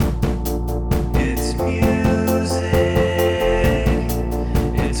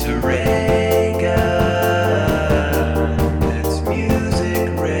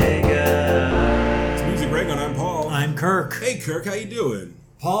Kirk, how you doing?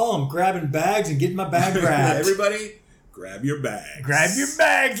 Paul, I'm grabbing bags and getting my bag grabbed. Everybody, grab your bags. Grab your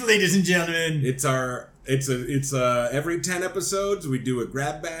bags, ladies and gentlemen. It's every 10 episodes we do a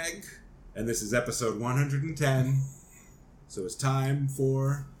grab bag, and this is episode 110. So it's time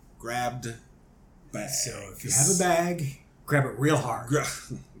for grabbed bags. So if you have a bag, grab it real hard.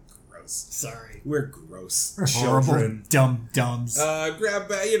 Gross. Sorry. We're gross. We're children. Horrible dums. Grab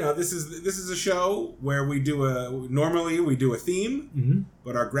bag. This is a show where we do normally we do a theme,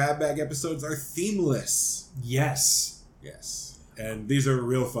 but our grab bag episodes are themeless. Yes. And these are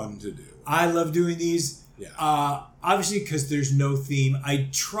real fun to do. I love doing these. Yeah. Obviously, because there's no theme. I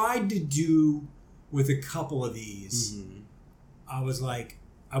tried to do with a couple of these. I was like,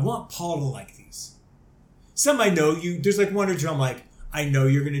 I want Paul to like these. Some I know there's like one or two I'm like, I know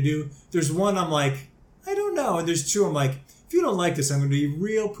you're going to do. There's one I'm like, I don't know. And there's two I'm like, if you don't like this, I'm going to be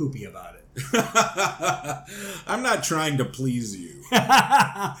real poopy about it. I'm not trying to please you.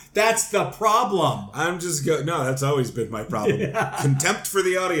 That's the problem. I'm just no, that's always been my problem. Yeah. Contempt for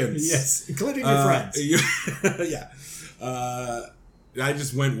the audience. Yes, including your friends. Yeah. I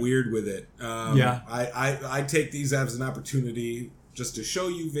just went weird with it. I take these as an opportunity just to show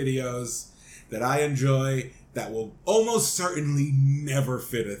you videos that I enjoy that will almost certainly never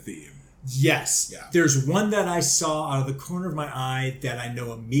fit a theme. Yes. Yeah. There's one that I saw out of the corner of my eye that I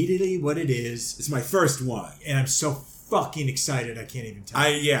know immediately what it is. It's my first one. And I'm so fucking excited I can't even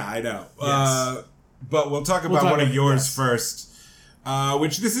tell you. I know. Yes. But we'll talk about one of yours first.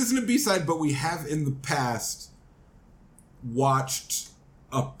 Which this isn't a B-side, but we have in the past watched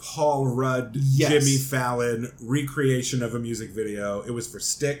a Paul Rudd, Jimmy Fallon recreation of a music video. It was for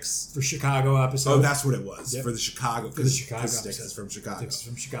Styx. For Chicago episode. Oh, that's what it was. Yep. For the Chicago. For the Chicago Styx is from Chicago. Styx is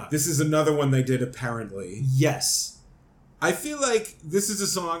from Chicago. This is another one they did, apparently. Yes. I feel like this is a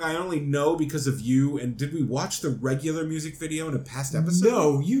song I only know because of you. And did we watch the regular music video in a past episode?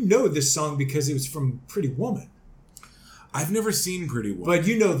 No, you know this song because it was from Pretty Woman. I've never seen Pretty Woman. But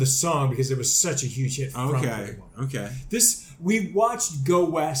you know the song because it was such a huge hit from Pretty Woman. Okay. We watched Go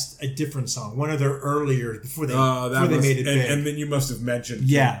West, a different song, one of their earlier, before they made it big. And then you must have mentioned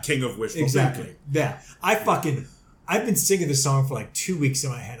King of Wishful Exactly. Thinking. Yeah. I've been singing this song for like 2 weeks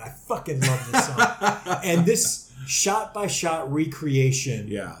in my head. I fucking love this song. And this shot-by-shot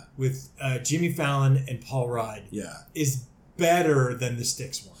recreation with Jimmy Fallon and Paul Rudd is better than the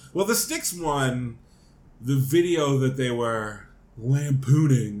Styx one. Well, the Styx one, the video that they were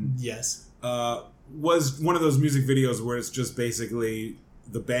lampooning was one of those music videos where it's just basically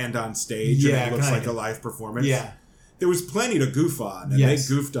the band on stage and it looks like a live performance. Yeah. There was plenty to goof on, and they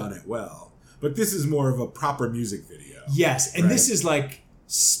goofed on it well. But this is more of a proper music video. Yes, and this is like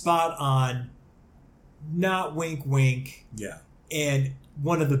spot on, not wink wink. Yeah. And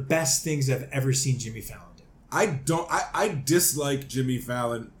one of the best things I've ever seen Jimmy Fallon do. I dislike Jimmy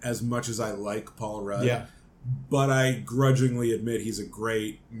Fallon as much as I like Paul Rudd. Yeah. But I grudgingly admit he's a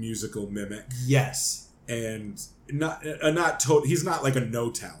great musical mimic. Yes. And he's not like a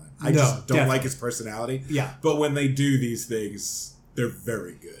no talent. I just don't like his personality. Yeah. But when they do these things, they're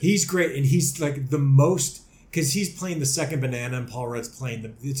very good. He's great, and he's like the most, because he's playing the second banana and Paul Rudd's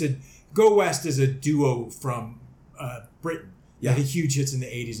playing Go West is a duo from Britain. Yeah. They had huge hits in the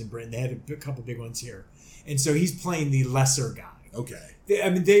 80s in Britain. They had a couple big ones here. And so he's playing the lesser guy. Okay.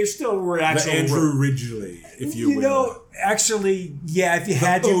 They still were actually... Andrew Ridgeley, if you will. You know, actually, yeah, if you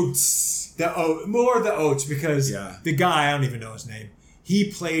had Oates. More the Oates, because the guy, I don't even know his name,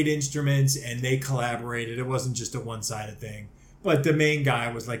 he played instruments and they collaborated. It wasn't just a one-sided thing. But the main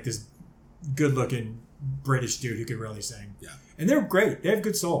guy was like this good-looking British dude who could really sing. Yeah. And they're great. They have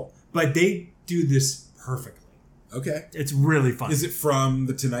good soul. But they do this perfectly. Okay. It's really fun. Is it from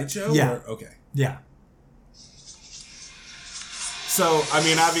The Tonight Show? Yeah. Okay. Yeah. So, I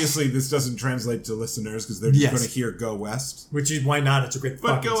mean, obviously this doesn't translate to listeners because they're just going to hear Go West. Which is, why not? It's a great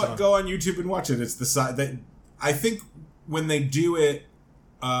fucking song. But go on YouTube and watch it. It's the side that... I think when they do it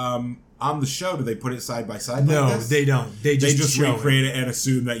on the show, do they put it side by side like this? No, they don't. They just recreate it and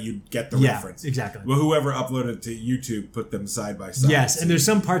assume that you get the reference. Exactly. Well, whoever uploaded it to YouTube put them side by side. Yes, and there's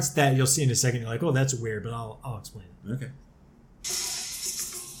some parts that you'll see in a second. You're like, oh, that's weird, but I'll explain it. Okay.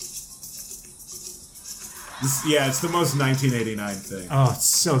 It's the most 1989 thing. Oh, it's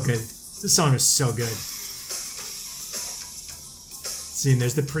so good. This song is so good. See, and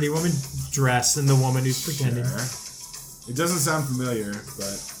there's the pretty woman dress and the woman who's pretending. Sure. It doesn't sound familiar,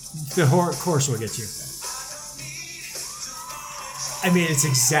 but... The chorus will get you. I mean, it's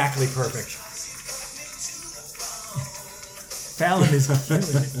exactly perfect. Fallon is killing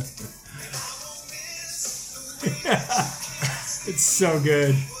it. It's so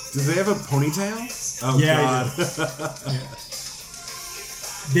good. Do they have a ponytail? Oh, yeah, God.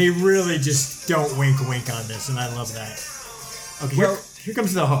 They really just don't wink on this, and I love that. Okay, here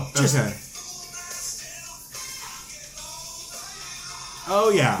comes the hook. Okay. Oh,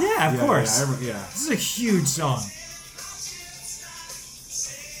 yeah. Yeah, of course. Yeah. This is a huge song.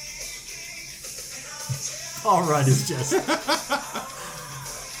 Paul Rudd is just...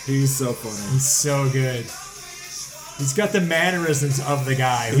 He's so funny. He's so good. He's got the mannerisms of the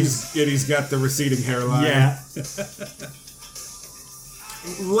guy. He's got the receding hairline. Yeah.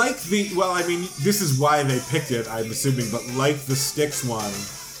 Well, I mean, this is why they picked it, I'm assuming, but like the Styx one,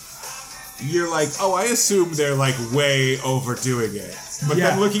 you're like, oh, I assume they're like way overdoing it. But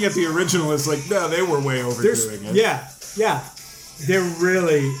then looking at the original, it's like, no, they were way overdoing it. Yeah. They're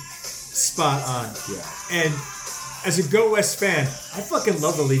really spot on. Yeah. And as a Go West fan, I fucking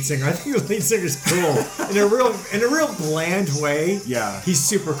love the lead singer. I think the lead singer's cool. in a real bland way. Yeah. He's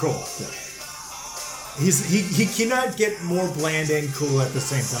super cool. Yeah. He cannot get more bland and cool at the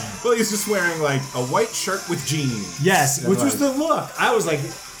same time. Well, he's just wearing like a white shirt with jeans. Yes, which was the look. I was like,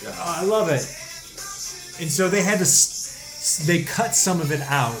 oh, I love it. And so they had to... They cut some of it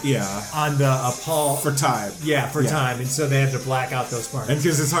out. Yeah. On the Paul... For time. Yeah, for time. And so they had to black out those parts. And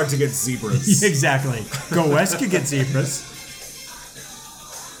because it's hard to get zebras. Exactly. Go West could get zebras.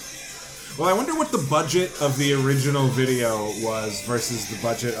 Well, I wonder what the budget of the original video was versus the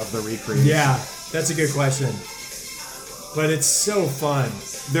budget of the recreation. Yeah, that's a good question. But it's so fun.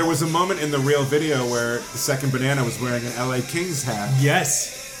 There was a moment in the real video where the second banana was wearing an LA Kings hat.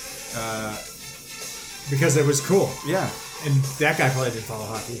 Yes. Because it was cool. Yeah. And that guy probably didn't follow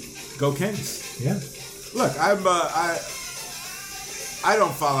hockey. Go Kings. Yeah. Look, I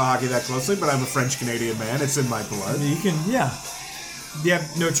don't follow hockey that closely, but I'm a French-Canadian man. It's in my blood. You can, You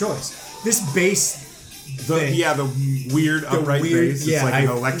have no choice. This bass thing. The weird upright bass. It's like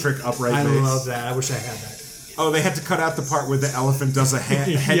an electric upright bass. I love that. I wish I had that. Oh, they had to cut out the part where the elephant does a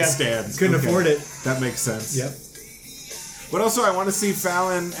headstand. Couldn't afford it. That makes sense. Yep. But also, I want to see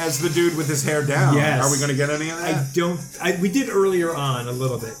Fallon as the dude with his hair down. Yes. Are we going to get any of that? We did earlier on a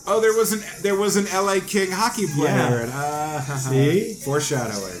little bit. Oh, there was an LA King hockey player. Yeah. See?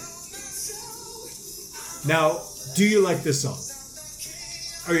 Foreshadowing. Now, do you like this song?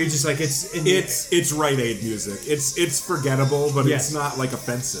 Or are you just like it's Rite Aid music. It's forgettable, but it's not like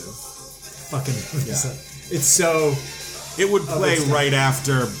offensive. Fucking it's so. It would play right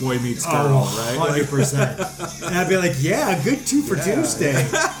after Boy Meets Girl, right? 100%. And I'd be like, yeah, good 2 for Tuesday.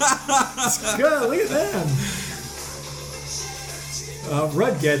 Let's go, look at them.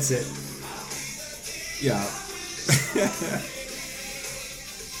 Rudd gets it. Yeah.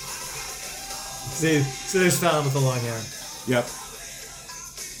 See, so there's Fallon with the long hair. Yep.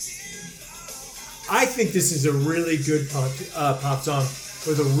 I think this is a really good pop song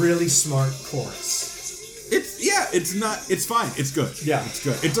with a really smart chorus. It's fine. It's good. Yeah. It's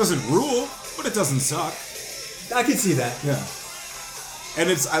good. It doesn't rule, but it doesn't suck. I can see that. Yeah. And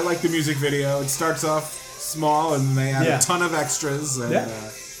I like the music video. It starts off small and they add a ton of extras. And,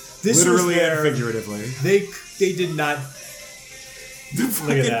 this literally and figuratively. They did not.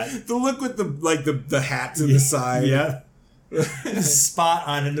 Look at that. The look with the hat to the side. Yeah. The spot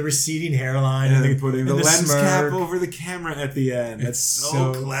on and the receding hairline and putting the lens smirk. Cap over the camera at the end. It's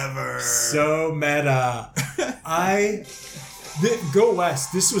so clever. So meta. Go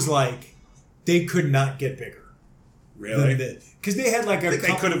West, this was like they could not get bigger. Really? Because they had like they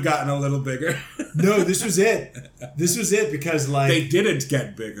could have gotten a little bigger. No, this was it. This was it because like they didn't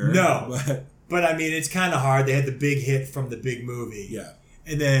get bigger. No. But I mean it's kind of hard. They had the big hit from the big movie. Yeah.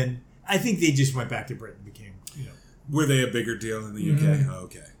 And then I think they just went back to Britain. Were they a bigger deal in the UK? Mm-hmm. Oh,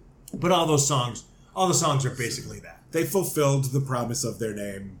 okay. But all the songs are basically that. They fulfilled the promise of their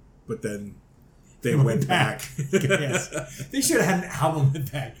name, but then they went back. Yes. They should have had an album with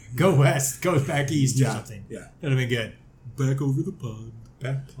that. Go West, goes back east or something. Yeah. That'd have been good. Back over the pond.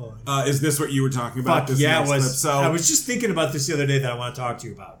 Back pond. Is this what you were talking about? Fuck, it was. So, I was just thinking about this the other day that I want to talk to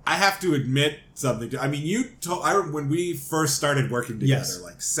you about. I have to admit something. I mean, when we first started working together,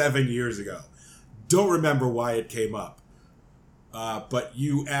 like 7 years ago, don't remember why it came up. But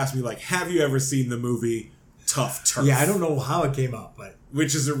you asked me, like, have you ever seen the movie Tough Turf? Yeah, I don't know how it came up, but...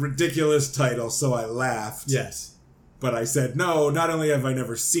 Which is a ridiculous title, so I laughed. Yes. But I said, no, not only have I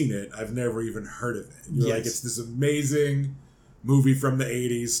never seen it, I've never even heard of it. You're like, it's this amazing movie from the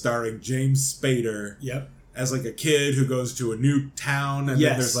 80s starring James Spader. Yep. As, like, a kid who goes to a new town, and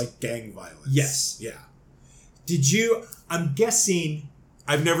then there's, like, gang violence. Yes. Yeah. Did you... I'm guessing...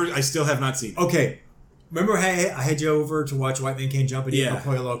 I still have not seen it. Okay. Remember I had you over to watch White Man Can't Jump and El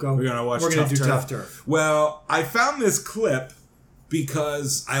Pollo Loco? We're going to do Tough Turf. Well, I found this clip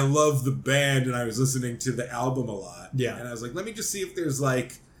because I love the band and I was listening to the album a lot. Yeah. And I was like, let me just see if there's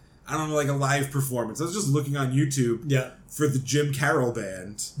like, I don't know, like a live performance. I was just looking on YouTube for the Jim Carroll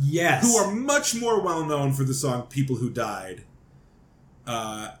Band. Yes. Who are much more well known for the song People Who Died.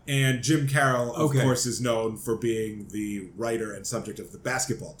 And Jim Carroll, of course, is known for being the writer and subject of the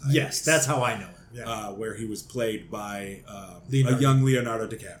Basketball Diaries. Yes, that's how I know him. Yeah. Where he was played by a young Leonardo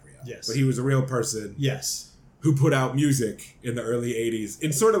DiCaprio. Yes. But he was a real person. Yes. Who put out music in the early 80s.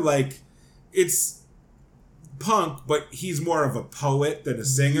 In sort of like, it's punk, but he's more of a poet than a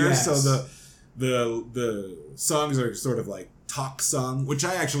singer. Yes. So the songs are sort of like talk sung, which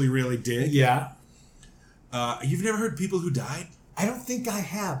I actually really dig. Yeah. You've never heard People Who Died? I don't think I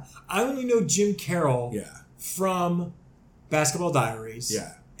have. I only know Jim Carroll from Basketball Diaries.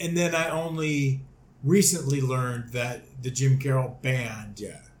 Yeah. And then I only recently learned that the Jim Carroll Band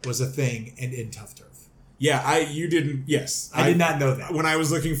was a thing and in Tough Turf. Yeah, you didn't, yes. I did not know that. When I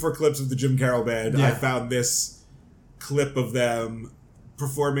was looking for clips of the Jim Carroll Band, I found this clip of them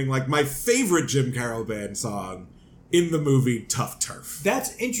performing like my favorite Jim Carroll Band song in the movie Tough Turf.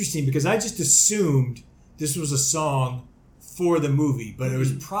 That's interesting because I just assumed this was a song for the movie, but it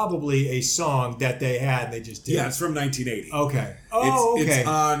was probably a song that they had and they just did. Yeah, it's from 1980. Okay. It's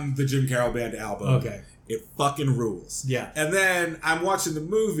on the Jim Carroll Band album. Okay. It fucking rules. Yeah. And then I'm watching the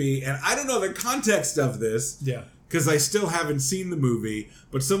movie, and I don't know the context of this. Yeah. Because I still haven't seen the movie,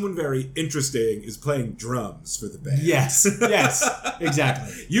 but someone very interesting is playing drums for the band. Yes. Yes.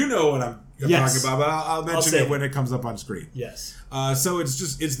 Exactly. You know what I'm talking about, but I'll mention it when it comes up on screen. Yes. So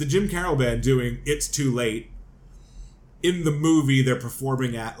it's the Jim Carroll Band doing It's Too Late. In the movie, they're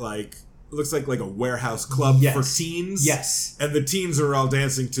performing at it looks like a warehouse club for teens. Yes. And the teens are all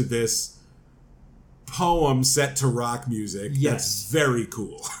dancing to this poem set to rock music. Yes. That's very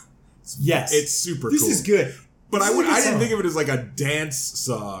cool. It's super cool. This is good. But I didn't think of it as like a dance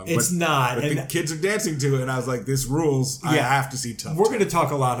song. It's not. But the kids are dancing to it, and I was like, this rules. I have to see Tough We're going to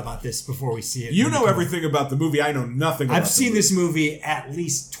talk a lot about this before we see it. You know everything about the movie. I know nothing about it. I've seen this movie at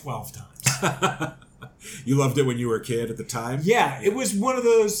least 12 times. You loved it when you were a kid at the time? Yeah, it was one of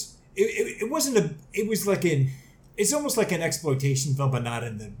those. It wasn't a. It was like it's almost like an exploitation film, but not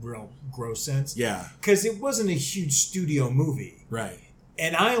in the real gross sense. Yeah. Because it wasn't a huge studio movie. Right.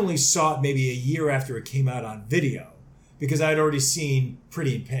 And I only saw it maybe a year after it came out on video because I'd already seen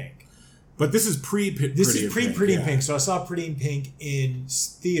Pretty in Pink. But this is pre-Pretty in Pink. So I saw Pretty in Pink in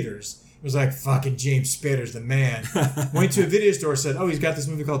theaters. It was like, fucking James Spader's the man. Went to a video store, said, oh, he's got this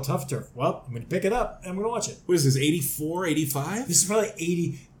movie called Tough Turf. Well, I'm going to pick it up and I'm going to watch it. What is this, 84, 85? This is probably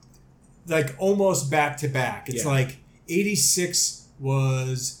 80, like almost back to back. It's like 86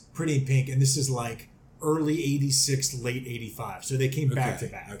 was Pretty in Pink, and this is like early 86, late 85. So they came back to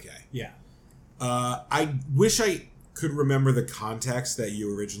back. Okay. Yeah. I wish I could remember the context that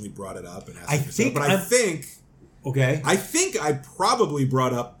you originally brought it up. And I think I probably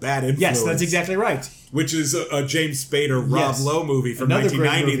brought up Bad Influence. Yes, that's exactly right. Which is a James Spader, Rob Lowe movie from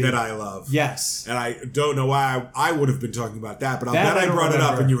 1990 that I love. Yes. And I don't know why I would have been talking about that, but I'll bet I brought it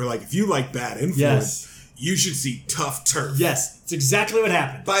up and you were like, if you like Bad Influence, you should see Tough Turf. Yes, it's exactly what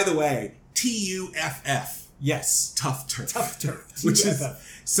happened. By the way, TUFF. Yes. Tough Turf. Tough Turf. Which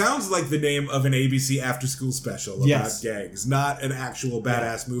sounds like the name of an ABC after-school special about gangs, not an actual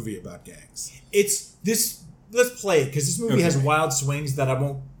badass movie about gangs. It's this... Let's play it, because this movie has wild swings that I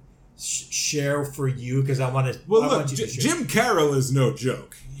won't share for you, because I want to... Well, look, Jim Carroll is no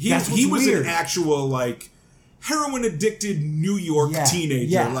joke. He was an actual, like, heroin-addicted New York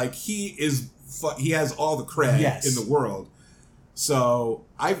teenager. Yeah. Like, he has all the cred in the world. So,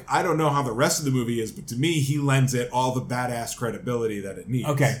 I don't know how the rest of the movie is, but to me, he lends it all the badass credibility that it needs.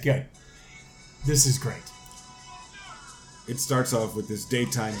 Okay, good. This is great. It starts off with this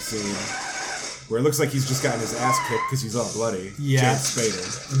daytime scene where it looks like he's just gotten his ass kicked because he's all bloody. Yeah. James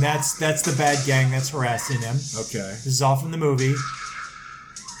Spader. And that's the bad gang that's harassing him. Okay. This is all from the movie.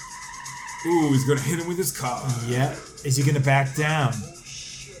 Ooh, he's going to hit him with his car. Yeah. Is he going to back down?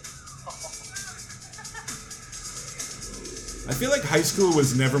 I feel like high school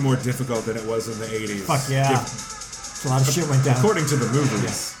was never more difficult than it was in the 80s. Fuck yeah. A lot of shit went down. According to the movies. Yeah.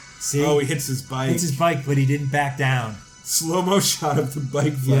 See? Oh, he hits his bike. Hits his bike, but he didn't back down. Slow-mo shot of the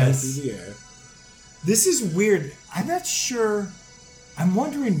bike flying through the air. This is weird. I'm not sure. I'm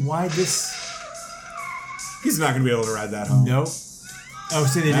wondering why this... He's not going to be able to ride that home. Nope. Oh,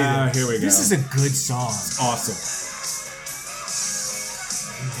 so they did it. Here we go. This is a good song. It's awesome.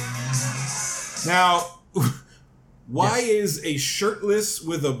 Now, why is a shirtless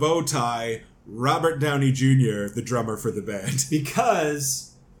with a bow tie Robert Downey Jr. the drummer for the band?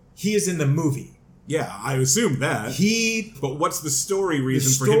 Because he is in the movie. Yeah, I assumed that. But what's the story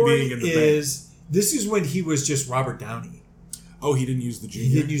reason for him being in the band? This is when he was just Robert Downey. Oh, he didn't use the junior?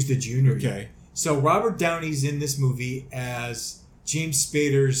 He didn't use the junior. Okay. So Robert Downey's in this movie as James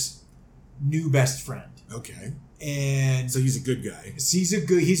Spader's new best friend. Okay. And so he's a good guy. He's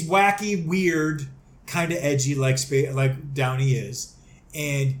wacky, weird, kind of edgy like Downey is.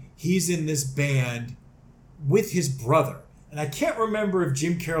 And he's in this band with his brother. And I can't remember if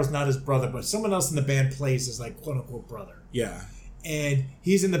Jim Carroll's not his brother, but someone else in the band plays his like quote unquote brother. Yeah. And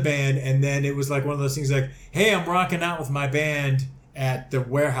he's in the band, and then it was like one of those things like, hey, I'm rocking out with my band at the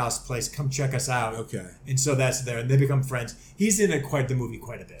warehouse place. Come check us out. Okay. And so that's there, and they become friends. He's in the movie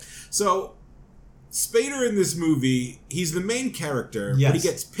quite a bit. So Spader in this movie, he's the main character, but he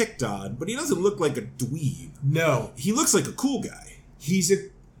gets picked on, but he doesn't look like a dweeb. No. He looks like a cool guy. He's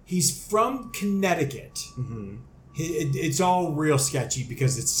from Connecticut. Mm-hmm. It's all real sketchy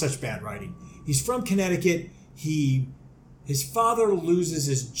because it's such bad writing. He's from Connecticut. His father loses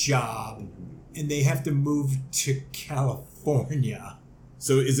his job, and they have to move to California.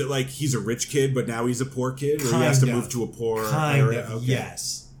 So is it like he's a rich kid, but now he's a poor kid? Or he has to move to a poor area? Okay.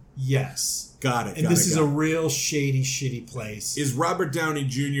 Yes. Got it. And this is a real shady, shitty place. Is Robert Downey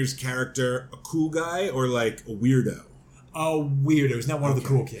Jr.'s character a cool guy or like a weirdo? A weirdo. He's not one of the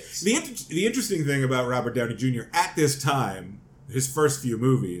cool kids. The interesting thing about Robert Downey Jr. at this time, his first few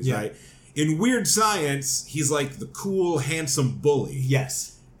movies, right? In Weird Science, he's like the cool, handsome bully.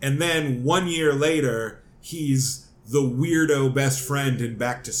 Yes. And then 1 year later, he's the weirdo best friend in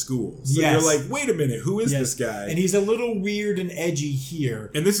Back to School. So you're like, wait a minute, who is this guy? And he's a little weird and edgy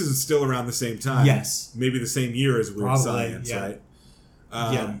here. And this is still around the same time. Yes. Maybe the same year as Weird Science, right?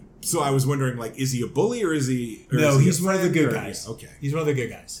 So I was wondering, like, is he a bully or is he... No, he's one of the good guys. Okay. He's one of the good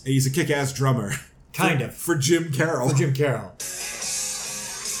guys. He's a kick-ass drummer. Kind of. For Jim Carroll.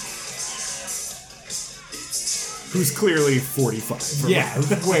 Who's clearly 45. Yeah,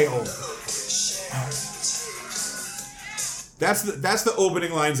 way older. That's the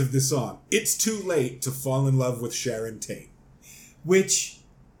opening lines of this song. It's too late to fall in love with Sharon Tate. Which...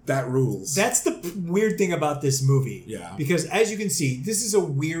 That rules. That's the weird thing about this movie. Yeah. Because as you can see, this is a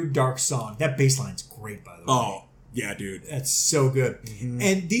weird, dark song. That bass line's great, by the way. Oh, yeah, dude. That's so good. Mm-hmm.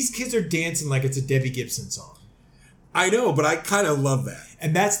 And these kids are dancing like it's a Debbie Gibson song. I know, but I kind of love that.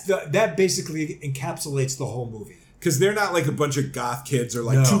 And that basically encapsulates the whole movie. Because they're not like a bunch of goth kids or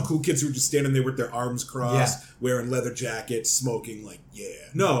like two cool kids who are just standing there with their arms crossed, wearing leather jackets, smoking like,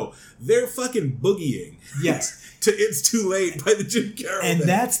 No, they're fucking boogieing. Yes. To It's Too Late by the Jim Carroll And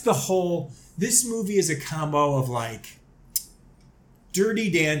that's the whole... This movie is a combo of like Dirty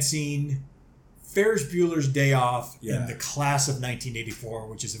Dancing, Ferris Bueller's Day Off, and The Class of 1984,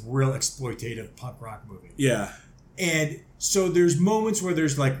 which is a real exploitative punk rock movie. Yeah. And so there's moments where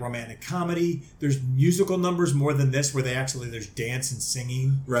there's like romantic comedy, there's musical numbers more than this where there's dance and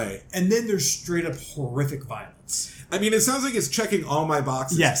singing. Right. And then there's straight up horrific violence. I mean, it sounds like it's checking all my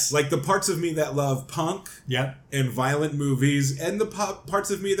boxes. Yes. Like the parts of me that love punk and violent movies and the parts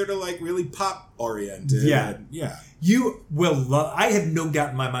of me that are like really pop oriented. Yeah. Yeah. You will love... I have no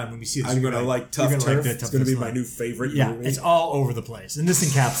doubt in my mind when we see this. I'm going to like Tough Turf. It's going to be my new favorite movie. Yeah, it's all over the place. And this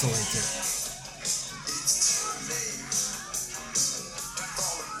encapsulates it.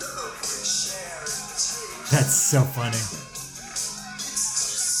 That's so funny.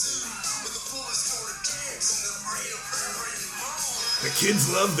 The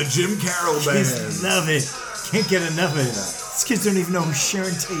kids love the Jim Carroll band. Kids love it. Can't get enough of it. These kids don't even know who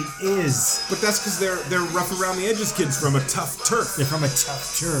Sharon Tate is. But that's because they're rough around the edges kids from a Tough Turf. They're from a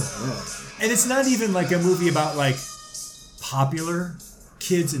Tough Turf. Yeah. And it's not even like a movie about like popular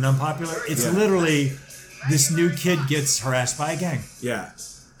kids and unpopular. It's literally this new kid gets harassed by a gang. Yeah.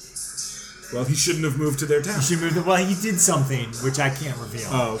 Well, he shouldn't have moved to their town. Well, he did something, which I can't reveal.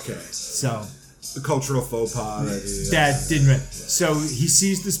 Oh, okay. So... The cultural faux pas. That didn't... So he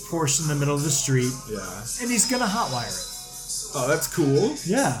sees this Porsche in the middle of the street. Yeah. And he's going to hotwire it. Oh, that's cool.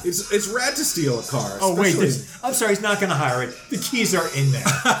 Yeah. It's rad to steal a car. Oh, wait. I'm sorry, he's not going to hire it. The keys are in there.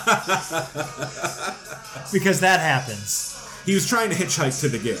 Because that happens. He was trying to hitchhike to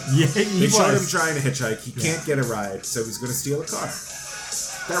the gig. Yeah, They showed him trying to hitchhike. He can't get a ride, so he's going to steal a car.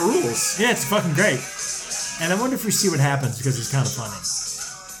 That rules. Yeah, it's fucking great. And I wonder if we see what happens because it's kind of funny.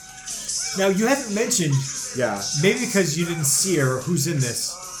 Now, you haven't mentioned... Yeah. Maybe because you didn't see her, who's in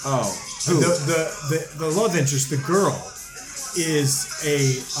this. Oh. Who? The love interest, the girl, is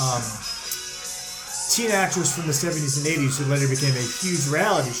a teen actress from the 70s and 80s who later became a huge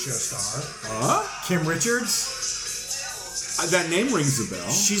reality show star. Kim Richards. That name rings a bell.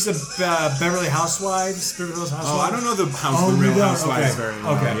 She's a Beverly Hills Housewives. Oh, I don't know the Real Housewives very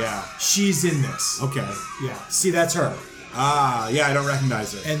well. Okay. Yeah. She's in this. Okay. Yeah. See, that's her. Ah, yeah, I don't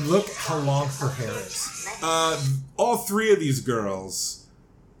recognize her. And look how long her hair is. All three of these girls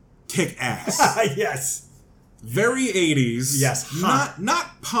kick ass. Yes. Very 80s. Yes.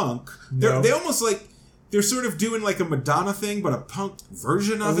 Not punk. No. They almost like they're sort of doing like a Madonna thing, but a punk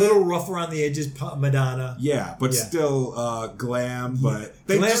version of it. A little rough around the edges, Madonna. Yeah, but still glam. But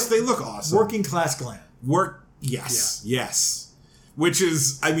they look awesome. Working class glam. Yes. Which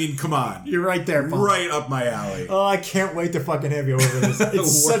is, I mean, come on. You're right there, Paul. Right up my alley. Oh, I can't wait to fucking have you over this.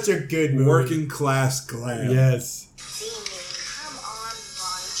 It's such a good movie. Working class glam. Yes. Come on,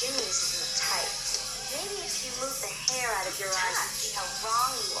 Ron. Jimmy isn't tight. Maybe if you move the hair out of your eyes, you see how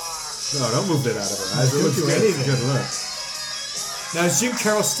wrong you are. No, don't move it out of her eyes. It looks good. Good look. Now, is Jim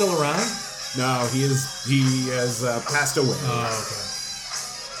Carroll still around? No, he has passed away. Oh, okay.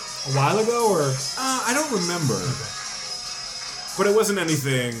 A while ago, or? I don't remember. Okay. But it wasn't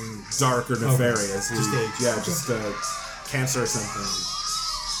anything dark or nefarious. Okay. Just age. Yeah, just cancer or something.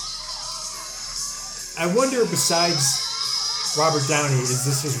 I wonder, besides Robert Downey, is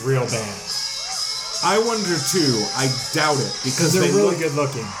this his real band? I wonder too. I doubt it because they're really good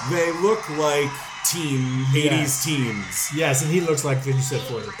looking. They look like 80s teens. Yes, and he looks like you said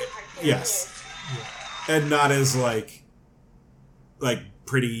 40. Yes, and not as like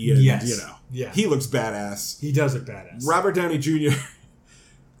pretty and he looks badass. He does look badass. Robert Downey Jr.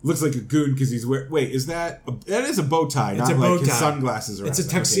 looks like a goon because he's wearing. Wait, that is a bow tie? It's not a bow like tie. His sunglasses are. It's a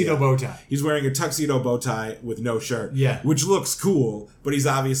tuxedo bow tie. He's wearing a tuxedo bow tie with no shirt. Yeah, which looks cool, but he's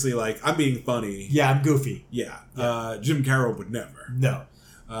obviously like, I'm being funny. Yeah, I'm goofy. Yeah. Jim Carroll would never. No.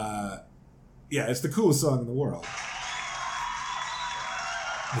 Yeah, it's the coolest song in the world.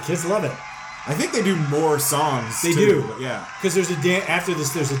 The kids love it. I think they do more songs. They do. But yeah. Because there's after this,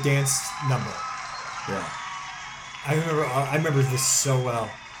 there's a dance number. Yeah. I remember this so well.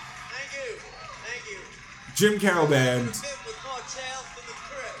 Thank you. Jim Carroll Band.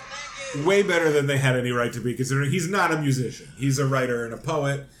 Way better than they had any right to be, considering he's not a musician. He's a writer and a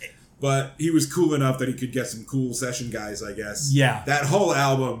poet. But he was cool enough that he could get some cool session guys, I guess. Yeah. That whole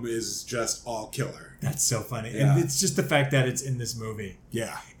album is just all killer. That's so funny. Yeah. And it's just the fact that it's in this movie.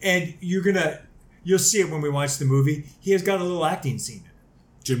 Yeah. And you'll see it when we watch the movie. He has got a little acting scene in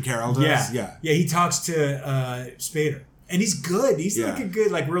it. Jim Carroll does? Yeah. Yeah, he talks to Spader. And he's good. He's looking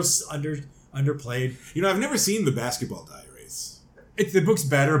good, like real underplayed. You know, I've never seen The Basketball Diaries. The book's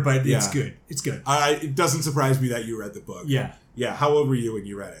better, but it's good. It's good. It doesn't surprise me that you read the book. Yeah. Yeah. How old were you when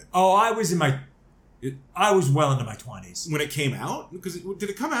you read it? Oh, I was well into my 20s. When it came out? Because did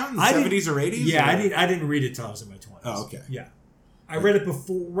it come out in the 70s or 80s? Yeah, I didn't read it till I was in my 20s. Oh, okay. Yeah. I read it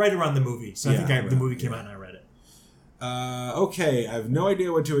right around the movie. So I think the movie came out and I read it. Okay, I have no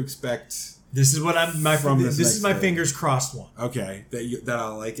idea what to expect. This is what this is my fingers crossed one. Okay, that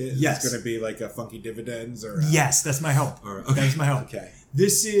I'll like it. Yes, it's going to be like a Funky Dividends or yes, that's my hope. That's my hope. Okay,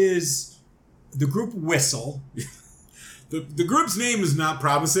 this is the group Whistle. the group's name is not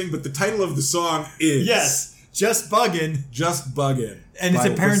promising, but the title of the song is Just Buggin'. Just Buggin', and it's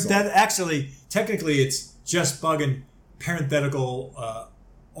a parenthetical. Actually, technically, it's Just Buggin'. Parenthetical.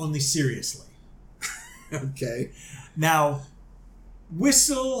 Only seriously. Okay. Now,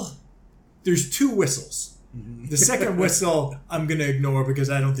 whistle. There's two whistles. Mm-hmm. The second whistle I'm going to ignore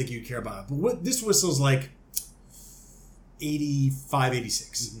because I don't think you care about it. But this whistle's like 85,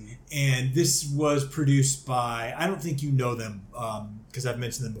 86. Mm-hmm. And this was produced by, I don't think you know them because I've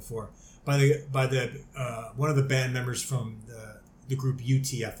mentioned them before, by the one of the band members from the group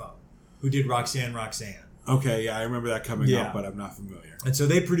UTFO who did Roxanne. Okay, yeah, I remember that coming up, but I'm not familiar. And so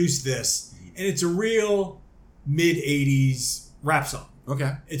they produced this, and it's a real mid-80s rap song.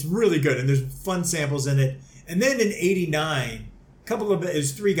 Okay. It's really good, and there's fun samples in it. And then in 89, it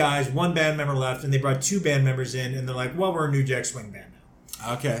was three guys, one band member left, and they brought two band members in, and they're like, well, we're a New Jack Swing band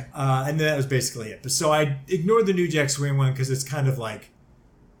now. Okay. And then that was basically it. But so I ignored the New Jack Swing one because it's kind of like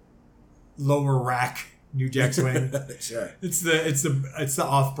lower rack New Jack Swing. Sure. It's the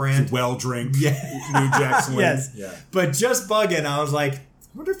off-brand. Well drink. Yeah. New Jack Swing. Yes. Yeah. But Just Buggin', I was like, I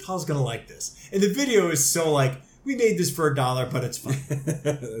wonder if Paul's gonna like this. And the video is so like, we made this for $1, but it's fun.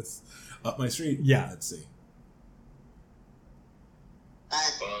 That's up my street. Yeah. Let's see.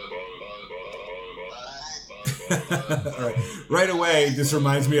 All right. Right away, this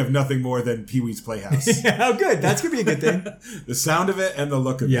reminds me of nothing more than Pee-wee's Playhouse. Oh, good. That's gonna be a good thing. The sound of it and the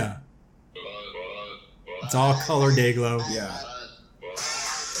look of it. Yeah. It's all color day glow. Yeah.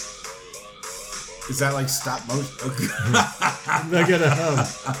 Is that like stop motion? Look at him.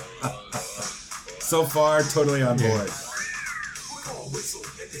 So far, totally on board.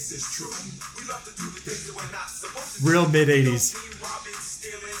 Real mid-80s.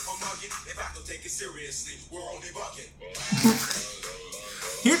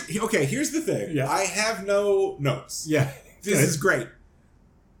 Here's the thing. Yeah. I have no notes. Yeah. This is great.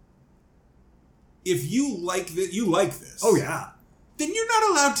 If you like this. Oh, yeah. Then you're not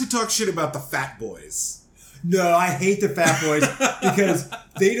allowed to talk shit about the Fat Boys. No, I hate the Fat Boys because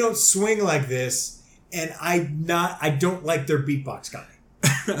they don't swing like this, and I don't like their beatbox guy.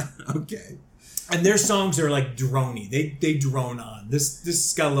 Okay. And their songs are like droney. They drone on. This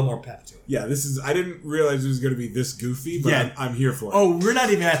has got a little more pep to it. Yeah, I didn't realize it was going to be this goofy, but Yeah. I'm here for it. Oh, we're not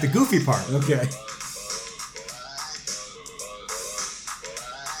even at the goofy part. Okay.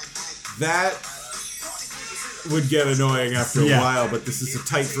 That would get annoying after a while, but this is a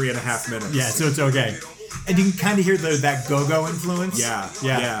tight 3.5 minutes. Yeah, so it's okay. And you can kind of hear that go-go influence. Yeah.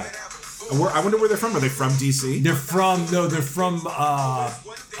 I wonder where they're from. Are they from DC? They're from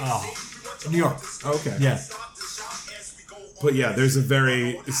New York. Okay. Yeah. But yeah,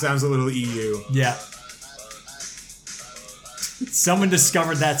 it sounds a little EU. Yeah. Someone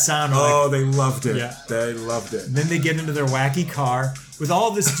discovered that sound. They loved it. Yeah. They loved it. And then they get into their wacky car with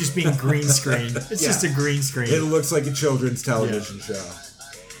all this just being green screen. It's just a green screen. It looks like a children's television show.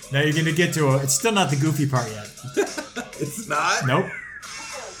 Now you're going to get to it's still not the goofy part yet. It's not? Nope.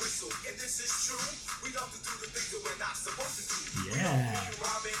 Yeah.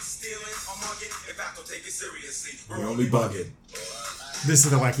 We're only bugging. This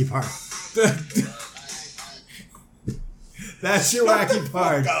is the wacky part. That's your wacky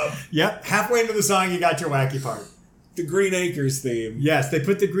part. Yep. Halfway into the song, you got your wacky part. The Green Acres theme. Yes, they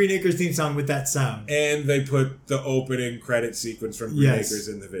put the Green Acres theme song with that sound. And they put the opening credit sequence from Green Acres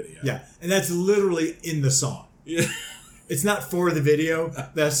in the video. Yeah, and that's literally in the song. Yeah. It's not for the video.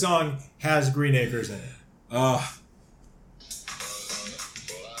 That song has Green Acres in it.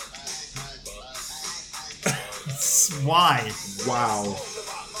 Why? Wow.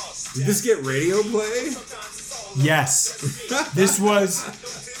 Did this get radio play? Yes. This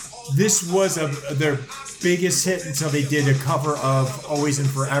was their biggest hit until they did a cover of Always and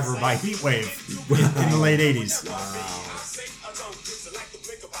Forever by Heatwave in the late 80s. Wow.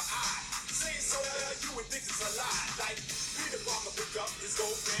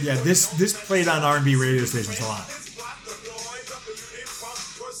 Yeah, this played on R&B radio stations a lot.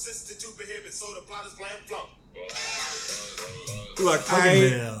 Look,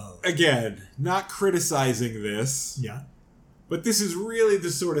 again, not criticizing this. Yeah. But this is really the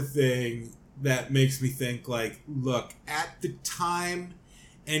sort of thing that makes me think, like, look, at the time,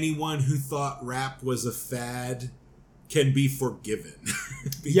 anyone who thought rap was a fad can be forgiven.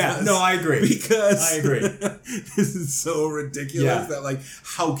 I agree. Because I agree. This is so ridiculous that, like,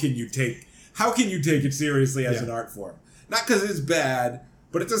 how can you take it seriously as an art form? Not because it's bad,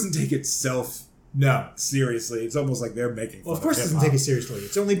 but it doesn't take itself seriously. It's almost like they're making fun Well, of course it doesn't take it seriously.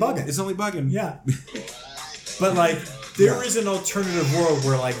 It's only bugging. It's only bugging. Yeah. But, like, there is an alternative world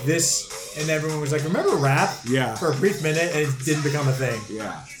where, like, this, and everyone was like, remember rap? Yeah. For a brief minute, and it didn't become a thing.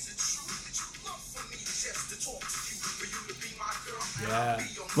 Yeah. Yeah.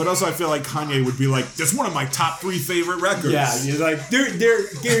 But also, I feel like Kanye would be like, "That's one of my top 3 favorite records." Yeah, you're like, they're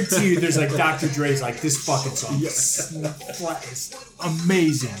guarantee you. There's like Dr. Dre's like this fucking song. Yes, it's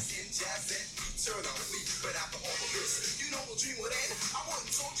amazing.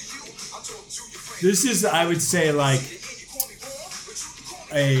 This is, I would say, like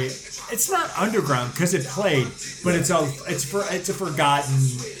it's not underground because it played, but it's a forgotten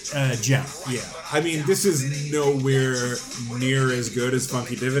gem. Yeah, I mean, this is nowhere near as good as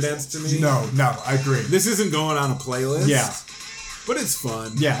Funky Dividends to me. No, I agree. This isn't going on a playlist. Yeah, but it's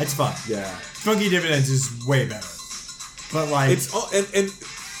fun. Yeah, it's fun. Yeah, Funky Dividends is way better. But like, it's all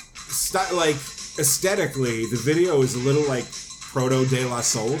like aesthetically, the video is a little like Proto De La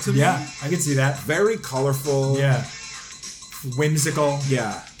Soul to me. Yeah, I can see that. Very colorful. Yeah, whimsical.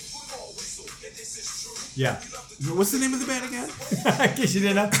 Yeah. Yeah. What's the name of the band again? I guess you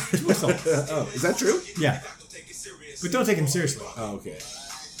didn't know. Whistle. Oh, is that true? Yeah. But don't take him seriously. Oh, okay.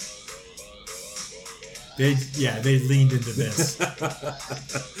 They leaned into this.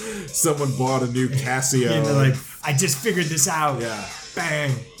 Someone bought a new Casio. And they're like, I just figured this out. Yeah.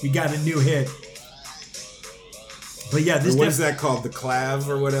 Bang. We got a new hit. But yeah, this what is that called? The clav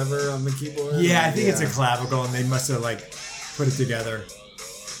or whatever on the keyboard? Yeah, I think it's a clavicle, and they must have like put it together.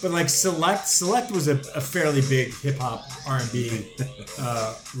 But like Select was a fairly big hip hop R&B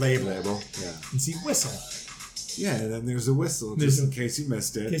label. Yeah. And see Whistle. Yeah, and then there's a Whistle, just in case you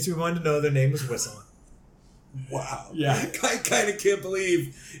missed it. In case we wanted to know, their name was Whistle. Wow. Yeah. I kind of can't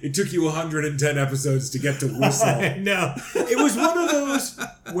believe it took you 110 episodes to get to Whistle. No. It was one of those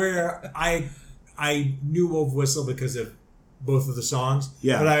where I knew of Whistle because of both of the songs.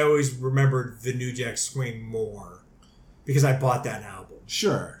 Yeah. But I always remembered the New Jack Swing more because I bought that album.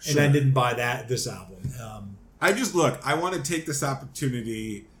 Sure. And I didn't buy this album. I want to take this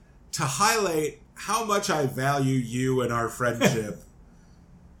opportunity to highlight how much I value you and our friendship.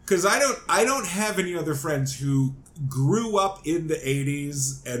 Because I don't have any other friends who grew up in the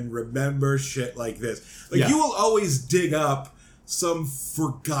 80s and remember shit like this. Like, you will always dig up some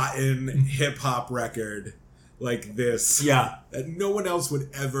forgotten hip-hop record like this. Yeah. That no one else would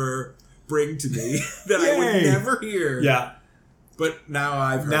ever bring to me that I would never hear. Yeah. But now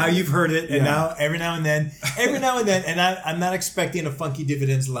I've heard it. You've heard it, and now every now and then, and I'm not expecting a Funky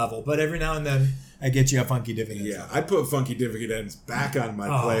Dividends level, but every now and then I get you a Funky Dividends. Yeah, I put Funky Dividends back on my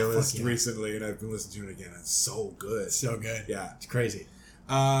playlist recently, and I've been listening to it again. It's so good. So good. Yeah. It's crazy.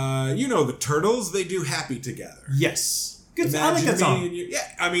 The Turtles, they do Happy Together. Yes. Good. I like that song.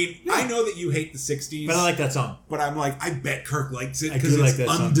 I know that you hate the 60s. But I like that song. But I'm like, I bet Kirk likes it because it's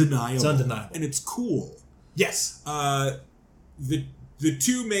undeniable. It's undeniable. And it's cool. Yes. The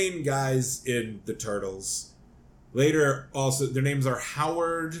two main guys in the Turtles, later also, their names are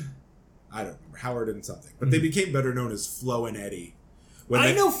Howard, I don't remember, Howard and something. But they became better known as Flo and Eddie.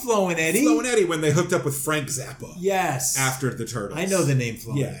 I know Flo and Eddie. Flo and Eddie when they hooked up with Frank Zappa. Yes. After the Turtles. I know the name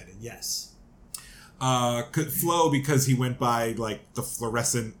Flo and Eddie, yes. Flo because he went by like the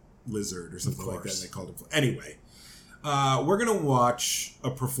fluorescent lizard or something like that and they called him Flo. Anyway, we're going to watch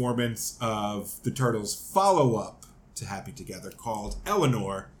a performance of the Turtles' follow-up to Happy Together called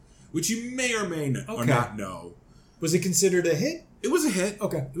Eleanor, which you may or may not know. Was it considered a hit? It was a hit.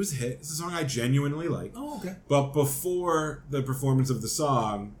 Okay. It was a hit. It's a song I genuinely like. Oh, okay. But before the performance of the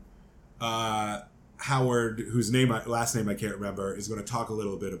song, Howard, whose last name I can't remember, is going to talk a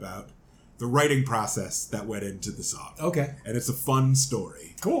little bit about the writing process that went into the song. Okay. And it's a fun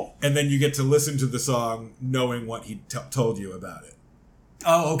story. Cool. And then you get to listen to the song knowing what he told you about it.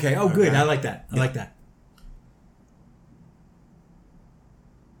 Oh, okay. Oh, good. I like that. I like that.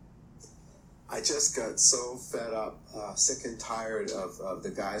 I just got so fed up, sick and tired of the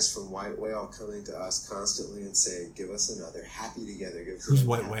guys from White Whale coming to us constantly and saying, give us another Happy Together. Give us Who's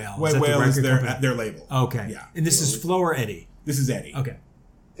White Whale? White Whale is their label. Okay. Yeah. And this is Flo or Eddie? This is Eddie. Okay.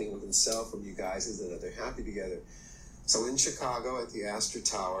 Thing we can sell from you guys is another Happy Together. So in Chicago at the Astor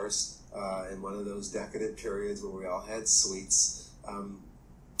Towers, in one of those decadent periods where we all had suites,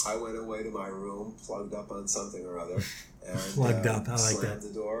 I went away to my room, plugged up on something or other. And, plugged up, I like slammed that.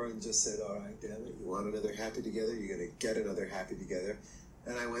 the door and just said, all right, damn it, you want another Happy Together? You're going to get another Happy Together.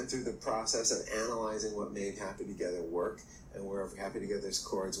 And I went through the process of analyzing what made Happy Together work. And wherever Happy Together's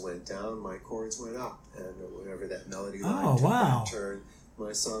chords went down, my chords went up. And whenever that melody line took that turn,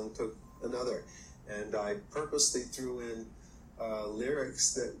 my song took another. And I purposely threw in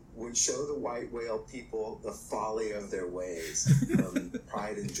lyrics that would show the White Whale people the folly of their ways.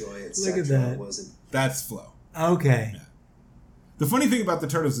 Pride and joy, etc. Look at that. That's Flo. Okay. Yeah. The funny thing about the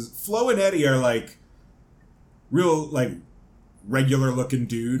Turtles is Flo and Eddie are like real like regular looking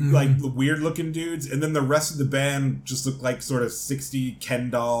dude, like weird looking dudes, and then the rest of the band just look like sort of 60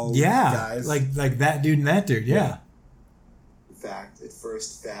 Ken doll guys. Like that dude and that dude, yeah. In fact, at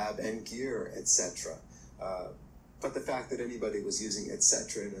first Fab and Gear, etc. But the fact that anybody was using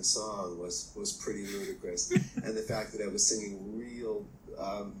etc. in a song was pretty ludicrous. And the fact that I was singing real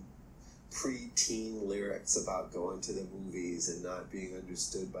pre-teen lyrics about going to the movies and not being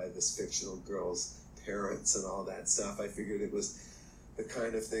understood by this fictional girl's parents and all that stuff, I figured it was the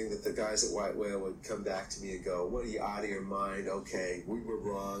kind of thing that the guys at White Whale would come back to me and go, what are you, out of your mind? Okay, we were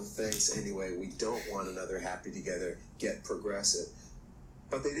wrong. Thanks anyway. We don't want another Happy Together. Get progressive.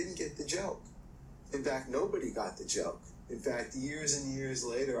 But they didn't get the joke. In fact, nobody got the joke. In fact, years and years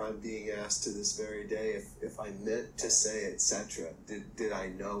later, I'm being asked to this very day if I meant to say etc. Did I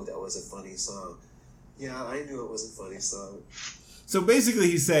know that was a funny song? Yeah, I knew it was a funny song. So basically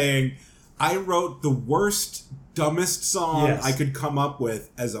he's saying, I wrote the worst, dumbest song I could come up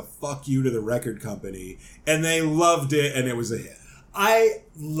with as a fuck you to the record company, and they loved it, and it was a hit. I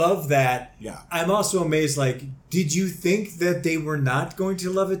love that. Yeah. I'm also amazed, like, did you think that they were not going to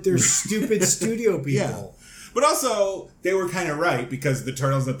love it? They're stupid studio people. Yeah. But also, they were kind of right, because the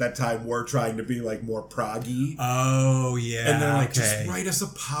Turtles at that time were trying to be, like, more proggy. Oh, yeah. And they're like, just write us a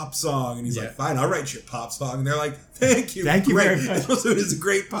pop song. And he's like, fine, I'll write you a pop song. And they're like, thank you. Thank you great. very much. Also, it is a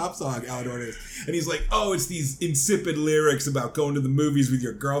great pop song, Eleanor is. And he's like, oh, it's these insipid lyrics about going to the movies with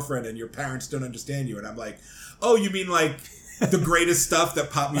your girlfriend and your parents don't understand you. And I'm like, oh, you mean like the greatest stuff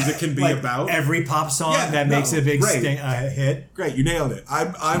that pop music can be like about. Every pop song that makes a big hit. Great, you nailed it.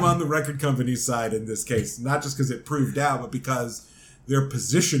 I'm on the record company's side in this case, not just because it proved out, but because their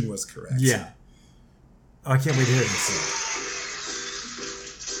position was correct. Yeah. Oh, I can't wait to hear this.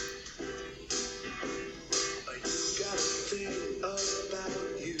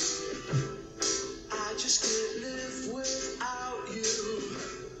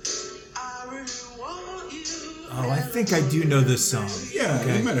 Oh, I think I do know this song. Yeah,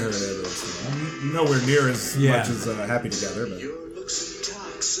 okay. You might have heard of this song. Nowhere near as much as Happy Together, but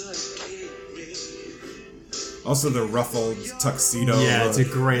also the ruffled tuxedo. Yeah, it's a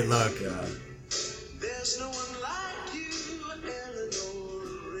great look. Yeah.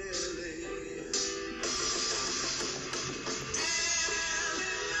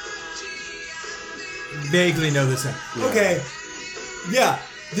 Vaguely know this song. Yeah. Okay. Yeah.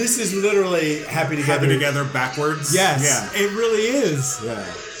 This is literally Happy Together. Happy Together backwards? Yes. Yeah. It really is. Yeah.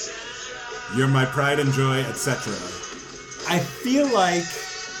 You're my pride and joy, etc. I feel like,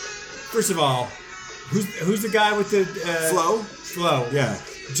 first of all, who's the guy with the... Flo? Flo. Yeah.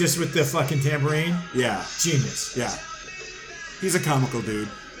 Just with the fucking tambourine? Yeah. Genius. Yeah. He's a comical dude.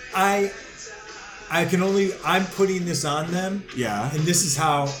 I'm putting this on them. Yeah. And this is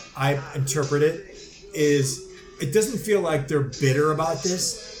how I interpret it, is... It doesn't feel like they're bitter about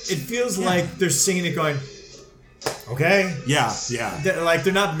this. It feels like they're singing it going, okay. Yeah, yeah.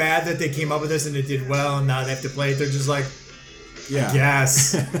 They're not mad that they came up with this and it did well and now they have to play it. They're just like, I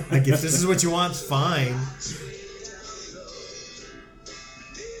guess. Like, if this is what you want, fine.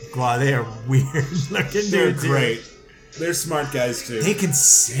 Wow, they are weird looking. They're great. They're smart guys, too. They can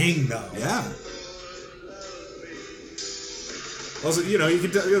sing, though. Yeah. Also, you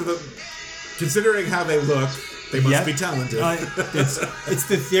can tell, considering how they look, they must be talented. It's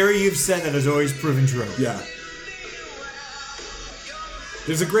the theory you've said that has always proven true. Yeah.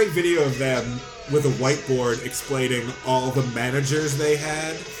 There's a great video of them with a whiteboard explaining all the managers they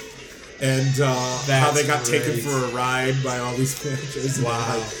had and how they got taken for a ride by all these managers.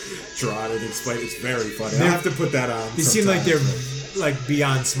 Wow. And draw it and explain it. It's very funny. I have to put that on. They seem like they're like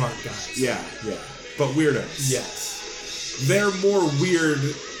beyond smart guys. Yeah, yeah. But weirdos. Yes. They're more weird.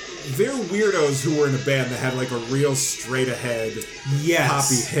 They're weirdos who were in a band that had like a real straight ahead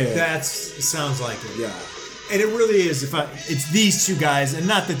poppy hit. That sounds like it. Yeah. And it really is. It's these two guys, and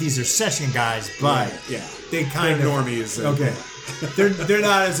not that these are session guys, but they kind of normies. Okay. they're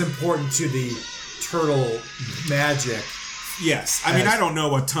not as important to the Turtle magic. Yes. I mean, I don't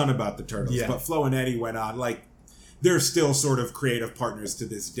know a ton about the Turtles, but Flo and Eddie went on like they're still sort of creative partners to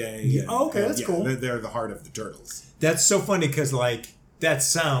this day. Yeah. Okay, that's cool. They're the heart of the Turtles. That's so funny because like. That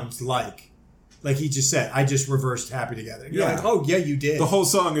sounds like he just said, I just reversed Happy Together. You're like, oh, yeah, you did. The whole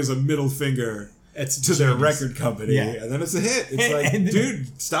song is a middle finger to their record company, and then it's a hit. It's like,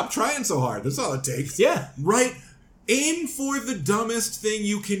 dude, stop trying so hard. That's all it takes. Yeah. Right? Aim for the dumbest thing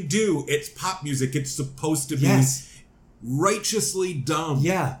you can do. It's pop music. It's supposed to be righteously dumb.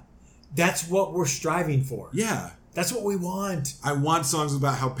 Yeah. That's what we're striving for. Yeah. That's what we want. I want songs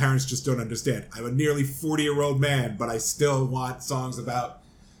about how parents just don't understand. I'm a nearly 40-year-old man, but I still want songs about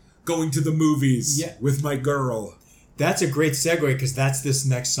going to the movies with my girl. That's a great segue because that's this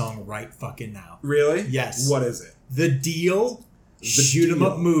next song right fucking now. Really? Yes. What is it? The Deal. Shoot 'em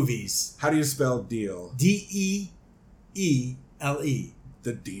up movies. How do you spell deal? Deele. The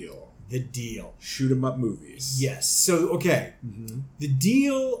Deal. The Deal. Shoot 'em up movies. Yes. So, okay. Mm-hmm. The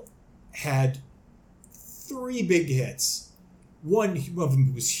Deal had 3 big hits. One of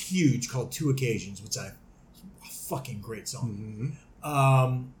them was huge, called Two Occasions, which a fucking great song.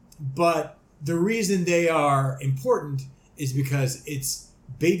 Mm-hmm. But the reason they are important is because it's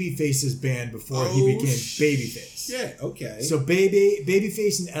Babyface's band before he became Babyface. Yeah, okay. So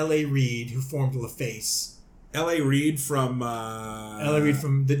Babyface and L.A. Reid, who formed LaFace. L.A. Reid from... L.A. Reid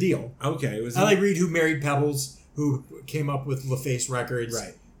from The Deal. Okay. L.A. Reid, who married Pebbles, who came up with LaFace Records.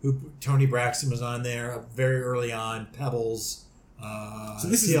 Right. Who Tony Braxton was on there very early on. Pebbles, so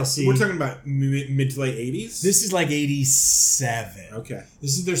this TLC. Is we're talking about mid to late 80s? This is like 87. Okay.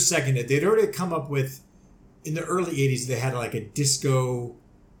 This is their second hit. They'd already come up with, in the early 80s, they had like a disco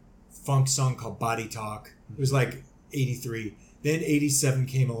funk song called Body Talk. It was like 83. Then 87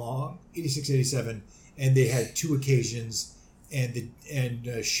 came along, 86, 87, and they had Two Occasions and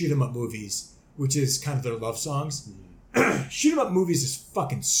Shoot 'em Up Movies, which is kind of their love songs. Shoot 'em Up Movies is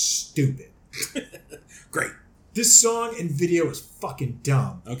fucking stupid. Great. This song and video is fucking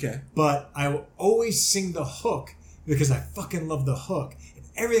dumb. Okay. But I will always sing the hook because I fucking love the hook. And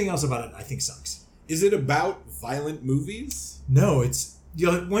everything else about it I think sucks. Is it about violent movies? No, it's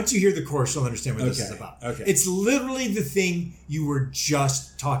once you hear the chorus, you'll understand what this is about. Okay. It's literally the thing you were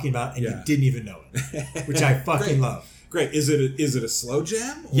just talking about and you didn't even know it, which I fucking love. Great. Is it a slow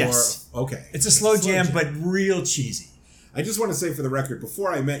jam? Yes. Okay. It's a slow jam, but real cheesy. I just want to say for the record,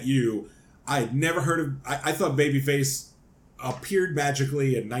 before I met you, I had never heard of... I thought Babyface appeared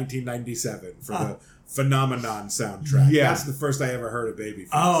magically in 1997 for the Phenomenon soundtrack. Yeah. That's the first I ever heard of Babyface.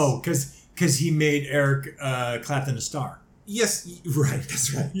 Oh, because he made Eric Clapton a star. Yes, right.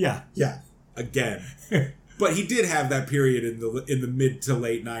 That's right. Yeah. Yeah. Again. But he did have that period in the mid to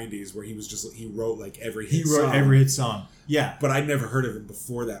late 90s where he wrote like every hit song. He wrote every hit song. Yeah. But I'd never heard of him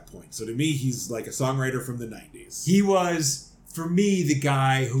before that point. So to me, he's like a songwriter from the 90s. He was, for me, the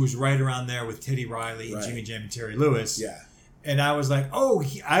guy who was right around there with Teddy Riley and Jimmy Jam and Terry Lewis. Yeah. And I was like,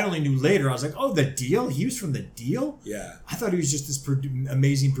 I only knew later. I was like, The Deal? He was from The Deal? Yeah. I thought he was just this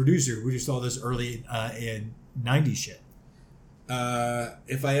amazing producer who just all this early in 90s shit.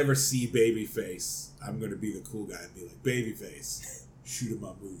 If I ever see Babyface, I'm going to be the cool guy and be like, Babyface, shoot him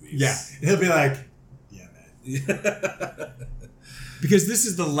on movies. Yeah. And he'll be like, yeah, man. Because this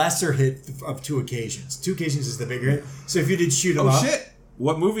is the lesser hit of Two Occasions. Two Occasions is the bigger hit. So if you did Shoot 'Em Up... Oh, shit.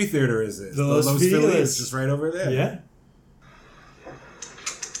 What movie theater is it? The Los Feliz. Just right over there. Yeah.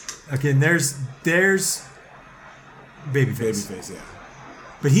 Okay, and there's Babyface. Babyface, yeah.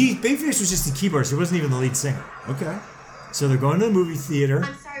 But Babyface was just the keyboardist. He wasn't even the lead singer. Okay. So they're going to the movie theater.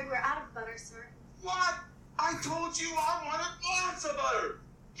 I'm sorry, we're out of butter, sir. What? I told you I wanted lots of butter.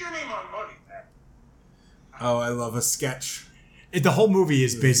 Give me my money back. Oh, I love a sketch. The whole movie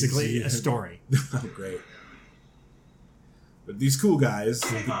is basically a story. Oh, great. But these cool guys...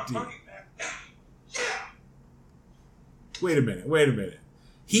 Give me my money back. Yeah. Wait a minute.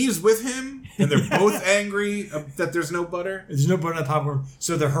 He's with him, and they're both angry that there's no butter? There's no butter on the popcorn.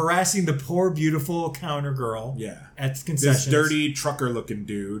 So they're harassing the poor, beautiful counter girl at the concessions. This dirty trucker-looking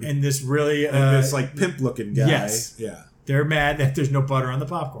dude. And this really... and this, like, pimp-looking guy. Yes. Yeah. They're mad that there's no butter on the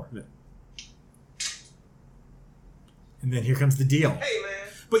popcorn. Yeah. And then here comes The Deal. Hey, man.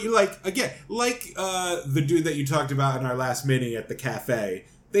 But you the dude that you talked about in our last mini at the cafe,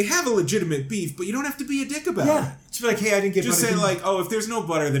 they have a legitimate beef, but you don't have to be a dick about it. Just be like, hey, I didn't get just butter. Just say like, if there's no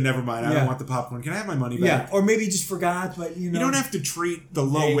butter, then never mind. I don't want the popcorn. Can I have my money back? Yeah, or maybe you just forgot, but you know. You don't have to treat the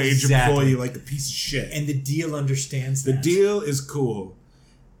low-wage employee like a piece of shit. And The Deal understands that. The Deal is cool.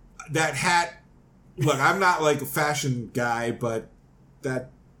 That hat, look, I'm not like a fashion guy, but that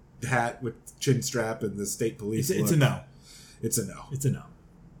hat with chin strap and the state police it's a no. It's a no. It's a no.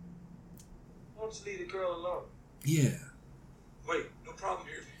 Why don't you leave the girl alone? Yeah. Wait, no problem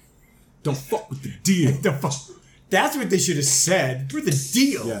here. Don't fuck with The Deal. That's what they should have said. We're The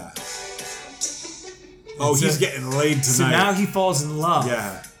Deal. Yeah. Oh, he's getting laid tonight. So now he falls in love.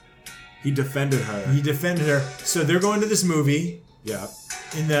 Yeah. He defended her. So they're going to this movie. Yeah.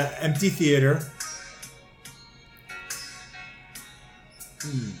 In the empty theater.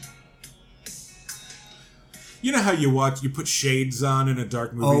 You know how you put shades on in a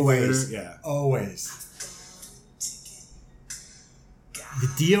dark movie Always. theater? Yeah. Always. The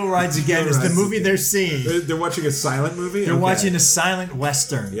Deal Rides Again is the movie they're seeing. They're watching a silent movie? They're watching a silent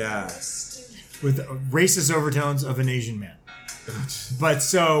Western. Yeah. With racist overtones of an Asian man. But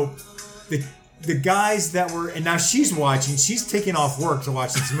so, the guys that were... And now she's watching. She's taking off work to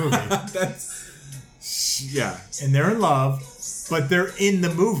watch this movie. Yeah. And they're in love, but they're in the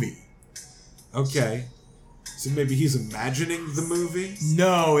movie. Okay. So maybe he's imagining the movie?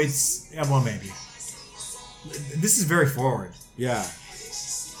 No, it's... Well, maybe. This is very forward. Yeah.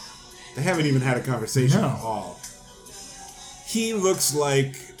 They haven't even had a conversation at all. He looks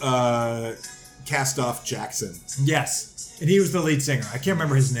like Cast-Off Jackson. Yes. And he was the lead singer. I can't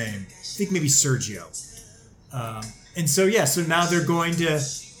remember his name. I think maybe Sergio. And so, so now they're going to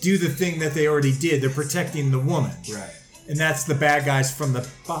do the thing that they already did. They're protecting the woman. Right. And that's the bad guys from the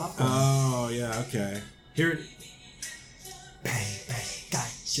popcorn. Oh, yeah, okay. Here... Bang, bang,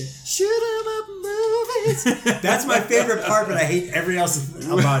 gotcha. Shoot 'em up movies. That's my favorite part, but I hate everything else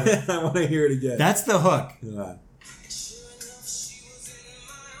about it. I want to hear it again. That's the hook. Yeah.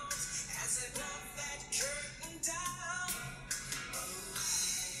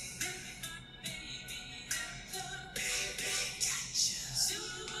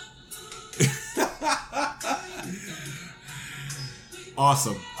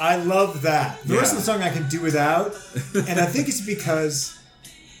 Awesome. I love that. The rest of the song I can do without, and I think it's because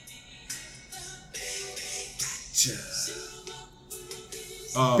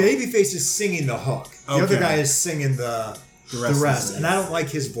Babyface is singing the hook. The other guy is singing the rest. And I don't like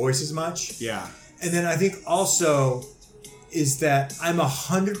his voice as much. Yeah. And then I think also is that I'm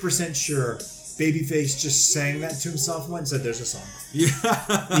 100% sure Babyface just sang that to himself once and said, "There's a song."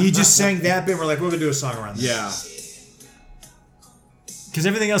 Yeah. He just sang that bit. We're like, we're gonna do a song around that. Yeah. Because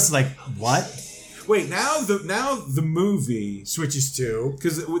everything else is like, what? Wait, now the movie Switches to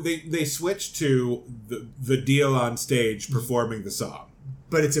because they switched to the deal on stage performing the song,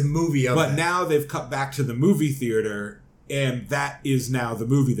 but it's a movie of but that. now they've cut back to the movie theater, and that is now the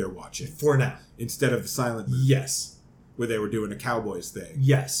movie they're watching for now instead of the silent movie. Yes. Where they were doing a Cowboys thing.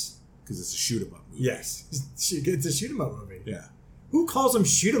 Yes. Because it's a shoot 'em up movie. Yes. It's a shoot 'em up movie. Yeah. Who calls them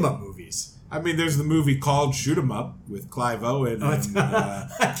shoot 'em up movies? I mean, there's the movie called Shoot 'em Up with Clive Owen. And,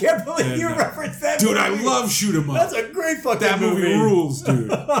 I can't believe you referenced that dude, movie. I love Shoot 'em Up. That's a great fucking that movie rules, dude.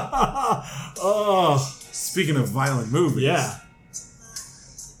 Oh. Speaking of violent movies. Yeah.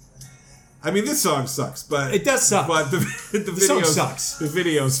 I mean, this song sucks, but... It does suck. But the song sucks. The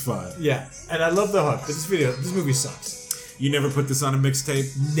video's fun. Yeah. And I love the hook, but this movie sucks. You never put this on a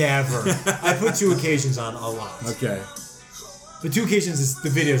mixtape? Never. I put 2 occasions on a lot. Okay. The 2 occasions is the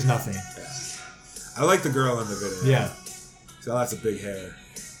video's nothing. I like the girl in the video. Yeah. So that's a big hair.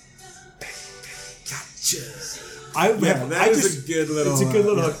 Gotcha. That is a good little... It's a good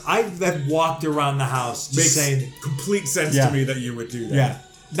little hook. I have walked around the house just Makes saying... complete sense to me that you would do that. Yeah.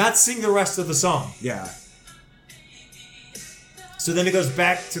 Not sing the rest of the song. Yeah. So then it goes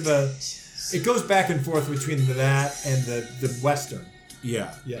back to the... It goes back and forth between that and the Western.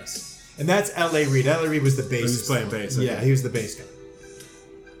 Yeah. Yes. And that's L.A. Reid. L.A. Reid was the bassist. He was playing bass. Okay. Yeah, he was the bass guy.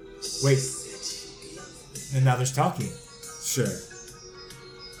 Wait. And now there's talking. Sure.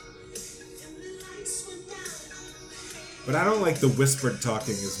 But I don't like the whispered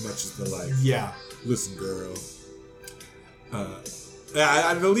talking as much as the like. Yeah. Listen, girl.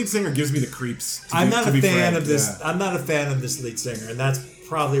 The lead singer gives me the creeps. I'm not a fan of this. Yeah. I'm not a fan of this lead singer, and that's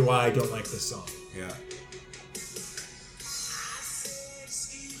probably why I don't like this song. Yeah.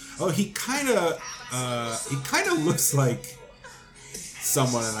 Oh, he kind of looks like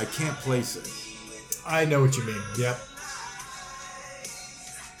someone, and I can't place it. I know what you mean. Yep.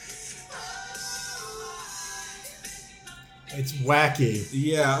 It's wacky.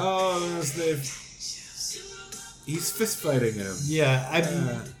 Yeah. Oh, he's fist fighting him. Yeah.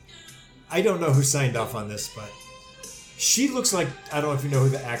 I don't know who signed off on this, but she looks like, I don't know if you know who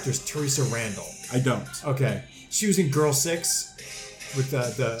the actress Teresa Randall. I don't. Okay. She was in Girl 6 with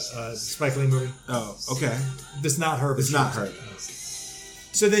the Spike Lee movie. Oh, okay. That's not her. It's not her.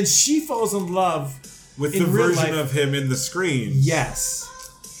 So then she falls in love with the version of him in the Scream. Yes.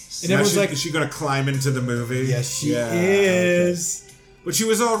 And now everyone's like, is she going to climb into the movie? Yes, she is. Okay. But she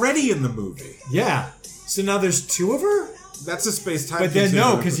was already in the movie. Yeah. So now there's 2 of her? That's a space-time But then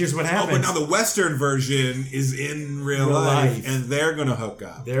no, because here's what happens. Oh, but now the Western version is in real life, and they're going to hook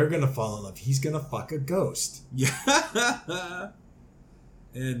up. They're going to fall in love. He's going to fuck a ghost. Yeah.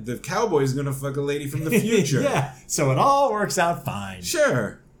 And the cowboy's going to fuck a lady from the future. Yeah. So it all works out fine.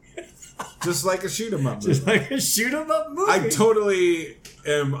 Sure. Just like a shoot-'em-up movie. Just like a shoot-'em-up movie. I totally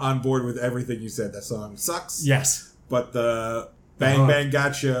am on board with everything you said. That song sucks. Yes. But the Bang Bang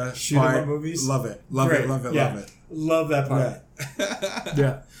Gotcha shoot-'em-up movies? Love it. Love it. Love it. Yeah. Love it. Love that part.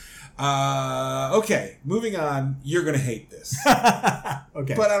 Yeah. Okay, moving on. You're going to hate this.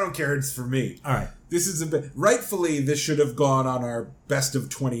 Okay. But I don't care. It's for me. All right. This is a bit... Rightfully, this should have gone on our Best of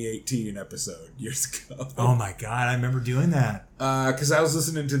 2018 episode years ago. Oh my God, I remember doing that. Because I was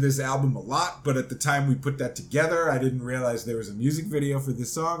listening to this album a lot, but at the time we put that together, I didn't realize there was a music video for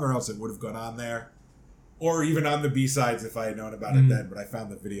this song, or else it would have gone on there. Or even on the B-sides if I had known about it then, but I found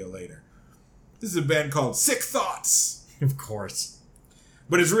the video later. This is a band called Sick Thoughts. Of course.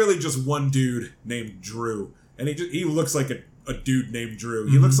 But it's really just one dude named Drew. And he looks like a dude named Drew.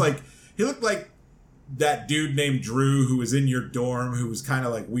 He looked like that dude named Drew who was in your dorm who was kind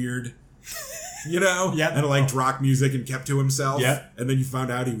of like weird. You know? Yeah. And liked rock music and kept to himself. Yeah. And then you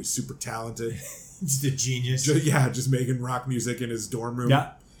found out he was super talented. Just a genius. Just making rock music in his dorm room.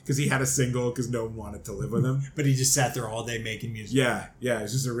 Yeah. Because he had a single because no one wanted to live with him. But he just sat there all day making music. Yeah.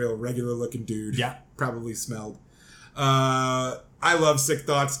 He's just a real regular looking dude. Yeah. Probably smelled. I love Sick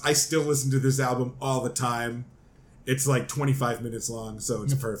Thoughts. I still listen to this album all the time. It's like 25 minutes long, so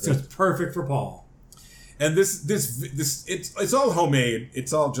it's perfect. So it's perfect for Paul. And this it's all homemade.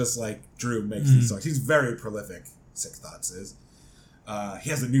 It's all just like Drew makes these songs. He's very prolific. Sick Thoughts is. He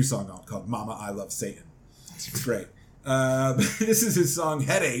has a new song out called "Mama, I Love Satan." It's great. This is his song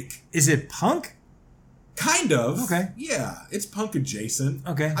 "Headache." Is it punk? Kind of. Okay. Yeah, it's punk adjacent.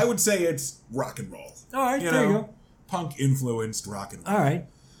 Okay. I would say it's rock and roll. All right, there you go. Punk influenced rock and roll. All right.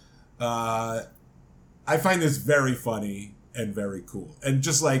 I find this very funny and very cool, and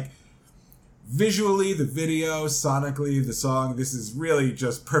just like visually, the video, sonically, the song, this is really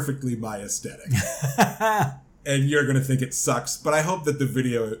just perfectly my aesthetic. And you're going to think it sucks, but I hope that the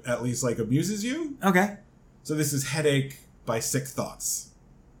video at least like amuses you. Okay. So this is Headache by Sick Thoughts.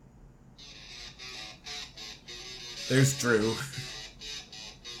 There's Drew.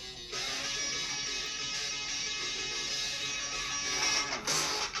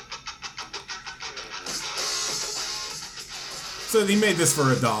 So he made this for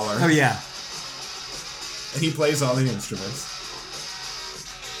 $1. Oh, yeah. And he plays all the instruments.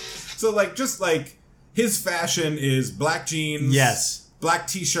 So, like, just like his fashion is black jeans, yes, black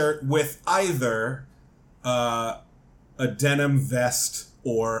t-shirt with either a denim vest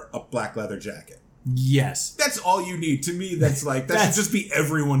or a black leather jacket. Yes. That's all you need. To me, that's like, that should just be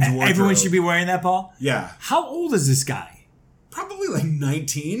everyone's wardrobe. Everyone should be wearing that, Paul? Yeah. How old is this guy? Probably like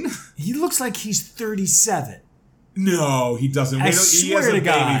 19. He looks like he's 37. No, he doesn't. I swear to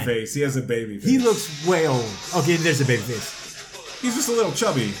God. He has a baby face. He has a baby face. He looks way old. Okay, there's a baby face. He's just a little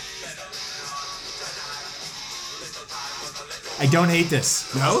chubby. I don't hate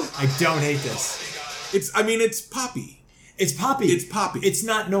this. No? I don't hate this. It's poppy. It's poppy. It's poppy. It's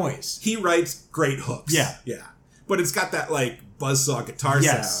not noise. He writes great hooks. Yeah. Yeah. But it's got that, like, buzzsaw guitar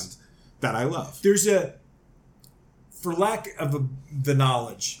sound that I love. There's for lack of the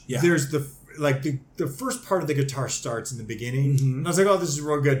knowledge, there's the first part of the guitar starts in the beginning. Mm-hmm. And I was like, oh, this is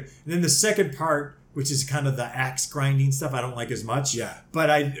real good. And then the second part, which is kind of the axe grinding stuff, I don't like as much. Yeah. But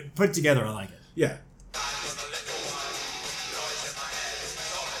I put it together, I like it. Yeah.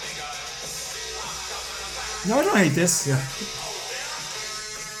 No, I don't hate this. Yeah.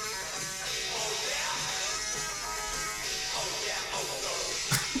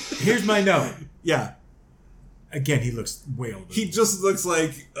 Here's my note. Yeah. Again, he looks way older. He just looks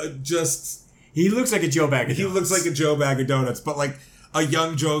like He looks like a Joe Bag of Donuts. He looks like a Joe Bag of Donuts, but like a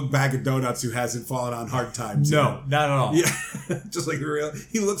young Joe Bag of Donuts who hasn't fallen on hard times. No, not at all. Yeah. Just like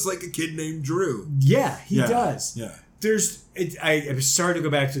he looks like a kid named Drew. Yeah, he does. Yeah. I'm sorry to go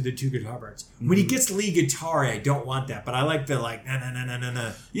back to the two guitar parts. Mm-hmm. When he gets lead guitar, I don't want that, but I like the like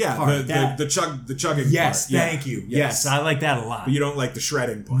na. Yeah, part. the chugging. Yes, part. thank you. Yes, I like that a lot. But you don't like the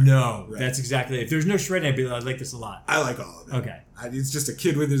shredding part. No, right. That's exactly it. If there's no shredding, I'd like this a lot. I like all of it. Okay, it's just a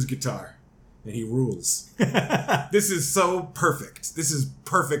kid with his guitar, and he rules. This is so perfect. This is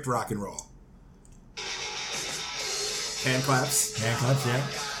perfect rock and roll. Hand claps. Hand claps. Yeah.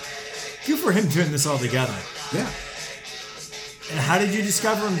 Good for him putting this all together. Yeah. And how did you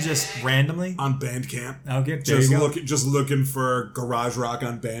discover him? Just randomly? On Bandcamp. Okay, there just looking for garage rock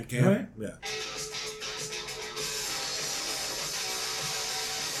on Bandcamp. Right. Yeah.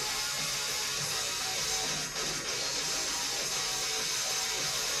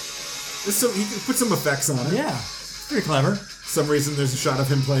 He can put some effects on it. Yeah, pretty clever. For some reason, there's a shot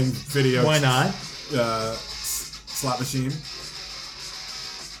of him playing video. Why not? Slot machine.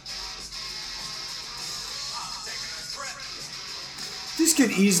 This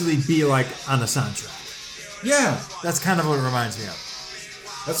could easily be like on the soundtrack. Yeah. That's kind of what it reminds me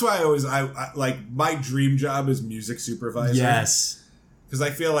of. That's why I like, my dream job is music supervisor. Yes. Because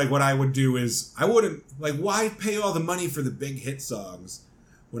I feel like what I would do is, I wouldn't, like, why pay all the money for the big hit songs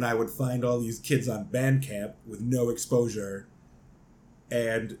when I would find all these kids on Bandcamp with no exposure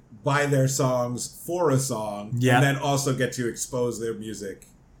and buy their songs for a song and then also get to expose their music.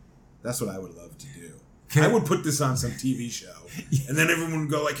 That's what I would love to do. I would put this on some TV show, and then everyone would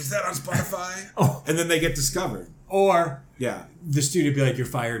go like, "Is that on Spotify?" Oh. And then they get discovered. Or yeah, the studio would be like, "You're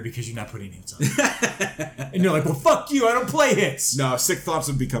fired because you're not putting hits on." And you're like, "Well, fuck you! I don't play hits." No, Sick Thoughts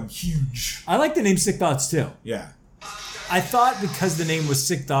would become huge. I like the name Sick Thoughts too. Yeah, I thought because the name was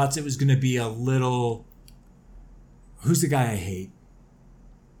Sick Thoughts, it was going to be a little. Who's the guy I hate?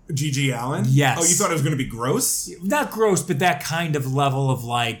 G.G. Allen. Yes. Oh, you thought it was going to be gross? Not gross, but that kind of level of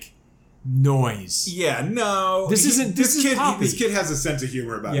like. Noise. Yeah, no. This is poppy. This kid has a sense of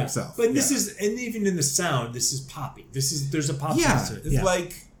humor about himself. But this is, and even in the sound, this is poppy. There's a pop sense to it. It's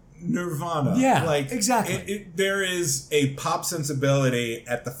like Nirvana. Yeah, like exactly. There is a pop sensibility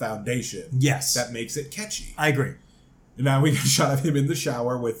at the foundation. Yes. That makes it catchy. I agree. And now we got a shot of him in the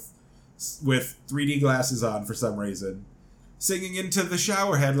shower with 3D glasses on for some reason, singing into the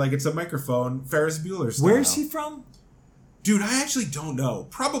shower head like it's a microphone, Ferris Bueller style. Where is he from? Dude, I actually don't know.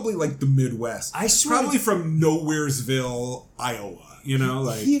 Probably like the Midwest. I swear. Probably from Nowheresville, Iowa. You know,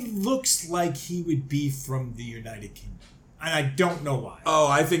 like he looks like he would be from the United Kingdom, and I don't know why. Oh,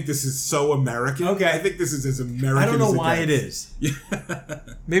 I think this is so American. Okay, I think this is as American. I don't know as why it is. Yeah.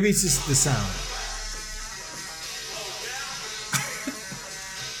 Maybe it's just the sound.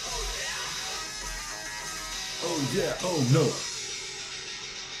 Oh yeah. Oh no.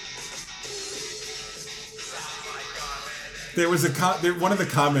 There was one of the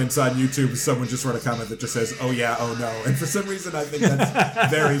comments on YouTube, someone just wrote a comment that just says, "Oh yeah, oh no," and for some reason I think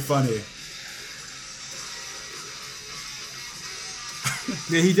that's very funny.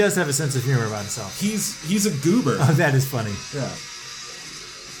 Yeah, he does have a sense of humor about himself. He's a goober. Oh, that is funny. Yeah.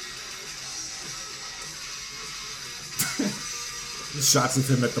 Shots of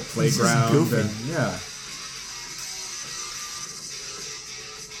him at the playground. And, yeah.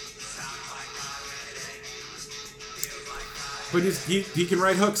 But he can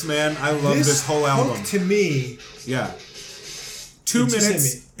write hooks, man. I love this whole album. Hook to me. Yeah. 2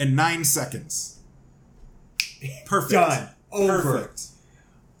 minutes and 9 seconds. Perfect. Done. Over. Perfect.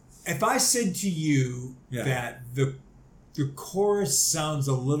 If I said to you that the chorus sounds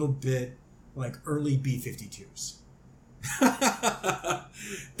a little bit like early B-52s.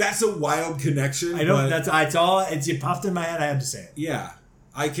 That's a wild connection. I don't. That's all. It popped in my head. I had to say it. Yeah,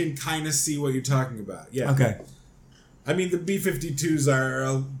 I can kind of see what you're talking about. Yeah. Okay. I mean, the B-52s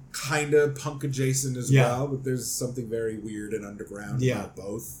are kind of punk adjacent as well, but there's something very weird and underground about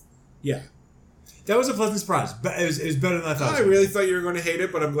both. Yeah. That was a pleasant surprise. But it was better than I thought. I really thought you were going to hate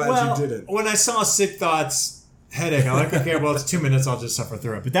it, but I'm glad you didn't. When I saw Sick Thoughts Headache, I'm like, okay, well, it's 2 minutes. I'll just suffer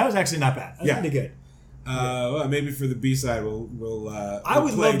through it. But that was actually not bad. That was pretty good. Well, maybe for the B-side, we'll I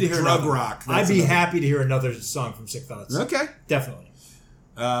would love to hear Drug Rock. I'd be happy to hear another song from Sick Thoughts. Okay. Definitely.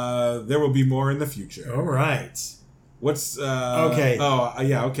 There will be more in the future. All right. What's... okay. Oh,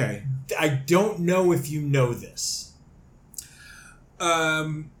 yeah, okay. I don't know if you know this.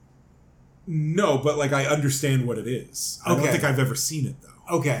 No, but, like, I understand what it is. I don't think I've ever seen it,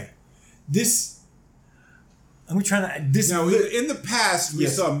 though. Okay. I'm trying to... Now, in the past, we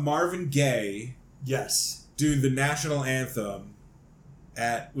saw Marvin Gaye... Yes. Do the national anthem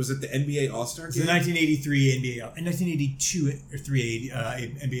at, was it the NBA All-Star game? The 1983 NBA, 1982 or 3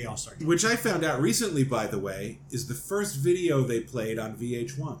 NBA All-Star game. Which I found out recently, by the way, is the first video they played on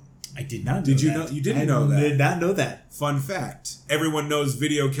VH1. I did not know Did you that. know? You didn't know that. I did not know that. Fun fact. Everyone knows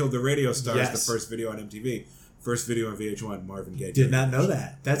Video Killed the Radio Stars, the first video on MTV. First video on VH1, Marvin Gaye. Did not know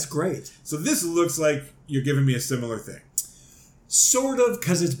that. That's great. So this looks like you're giving me a similar thing. Sort of,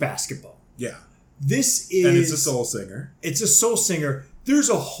 because it's basketball. Yeah. This is... And it's a soul singer. It's a soul singer. There's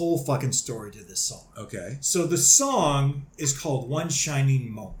a whole fucking story to this song. Okay. So the song is called One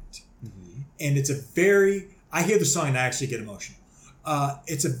Shining Moment. Mm-hmm. And it's a very... I hear the song and I actually get emotional.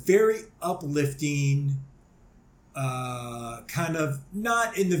 It's a very uplifting, kind of,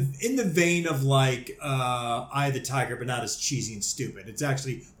 not in the vein of like Eye of the Tiger, but not as cheesy and stupid. It's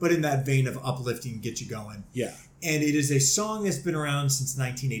actually, but in that vein of uplifting, get you going. Yeah. And it is a song that's been around since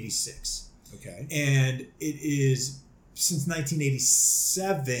 1986. Okay. And it is, since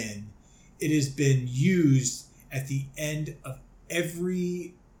 1987, it has been used at the end of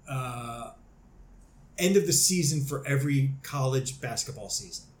every, end of the season for every college basketball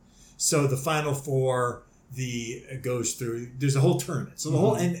season. So the Final Four, goes through, there's a whole tournament. So the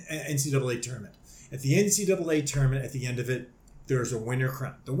whole NCAA tournament. At the NCAA tournament, at the end of it, there's a winner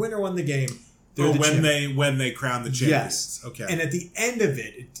crown. The winner won the game. When they crown the champions. Yes. Okay. And at the end of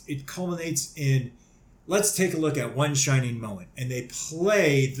it culminates in, let's take a look at One Shining Moment. And they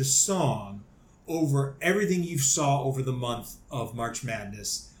play the song over everything you saw over the month of March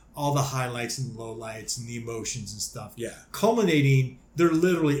Madness, all the highlights and lowlights and the emotions and stuff. Yeah. Culminating, they're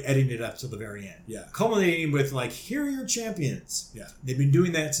literally editing it up till the very end. Yeah. Culminating with like, here are your champions. Yeah. They've been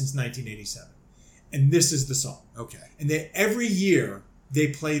doing that since 1987. And this is the song. Okay. And every year they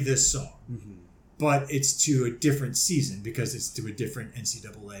play this song. Mm-hmm. But it's to a different season because it's to a different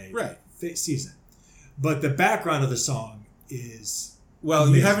NCAA season. But the background of the song is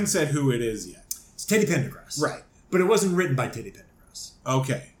amazing. You haven't said who it is yet. It's Teddy Pendergrass. Right. But it wasn't written by Teddy Pendergrass.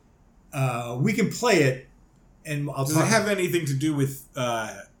 Okay. We can play it, and Does it have anything to do with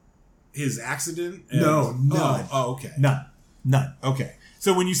his accident? No, none. Oh, okay. None. Okay.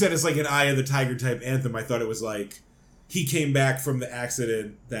 So when you said it's like an Eye of the Tiger type anthem, I thought it was like he came back from the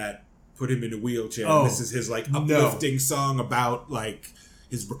accident that put him in a wheelchair. Oh, this is his like uplifting song about like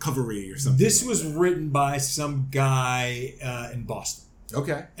his recovery or something. This was written by some guy in Boston.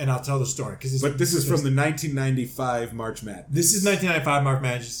 Okay. And I'll tell the story. But this is from the 1995 March Madness. This is 1995 March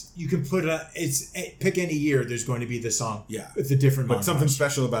Madness. You can put pick any year, there's going to be this song. Yeah. With a different But something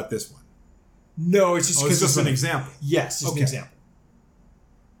special about this one. No, it's just because it's an example. Yes, it's an example.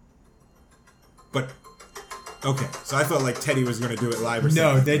 But okay, so I thought like Teddy was going to do it live or something.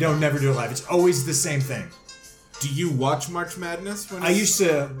 No, they don't never do it live. It's always the same thing. Do you watch March Madness? I used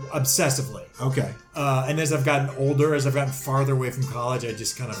to obsessively. Okay. And as I've gotten older, as I've gotten farther away from college, I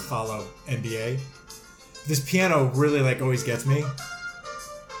just kind of follow NBA. This piano really like always gets me.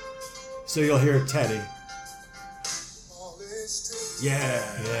 So you'll hear Teddy.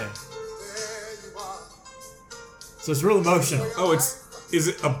 Yeah. So it's real emotional. Oh, is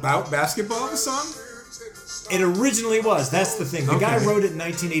it about basketball, the song? It originally was. That's the thing. The guy wrote it in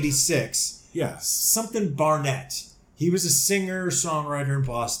 1986. Yeah. Something Barnett. He was a singer, songwriter in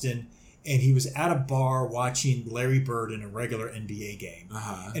Boston, and he was at a bar watching Larry Bird in a regular NBA game.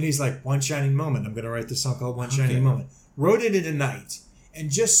 And he's like, one shining moment. I'm going to write this song called One Shining Moment. Wrote it in a night,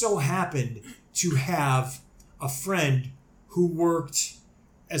 and just so happened to have a friend who worked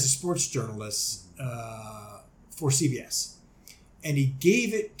as a sports journalist for CBS. And he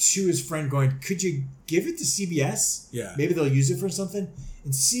gave it to his friend going, could you give it to CBS? Yeah. Maybe they'll use it for something.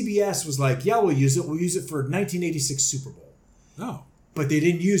 And CBS was like, yeah, we'll use it. We'll use it for 1986 Super Bowl. Oh. But they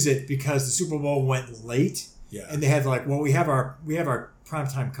didn't use it because the Super Bowl went late. Yeah. And they had like, well, we have our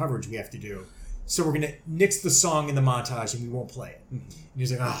primetime coverage we have to do. So we're going to nix the song in the montage and we won't play it. And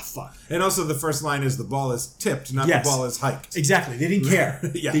he's like, fuck. And also the first line is the ball is tipped, not the ball is hiked. Exactly. They didn't care.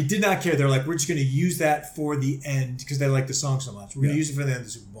 Yeah. They did not care. They're like, we're just going to use that for the end because they like the song so much. We're going to use it for the end of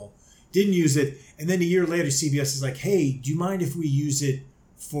the Super Bowl. Didn't use it. And then a year later, CBS is like, hey, do you mind if we use it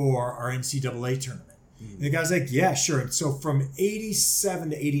for our NCAA tournament? And the guy's like, yeah, sure. And so from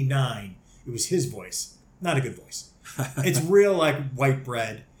 87 to 89, it was his voice. Not a good voice. It's real like white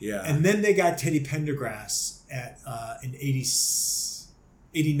bread. Yeah. And then they got Teddy Pendergrass in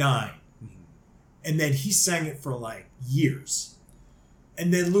 89. And then he sang it for like years.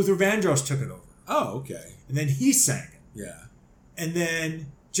 And then Luther Vandross took it over. Oh, okay. And then he sang it. Yeah. And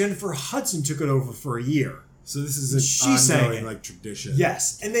then Jennifer Hudson took it over for a year. So this is an ongoing like tradition.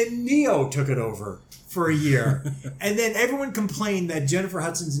 Yes. And then Neo took it over for a year. And then everyone complained that Jennifer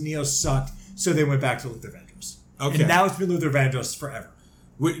Hudson's Neo sucked, so they went back to Luther Vandross. Okay. And now it's been Luther Vandross forever.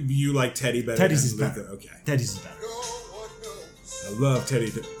 You like Teddy better Teddy's than is Luther? better. Okay. Teddy's is better. I love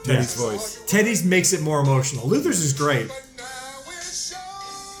Teddy's voice. Teddy's makes it more emotional. Luther's is great.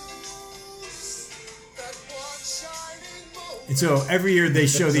 And so every year they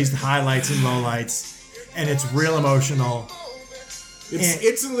show these highlights and lowlights, and it's real emotional.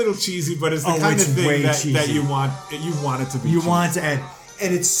 It's a little cheesy, but it's the kind of thing that you want it to be. You want to, and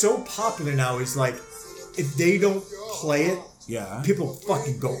it's so popular now. It's like if they don't play it, people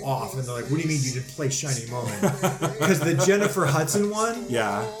fucking go off, and they're like, "What do you mean you didn't play Shining Moment?" Because the Jennifer Hudson one,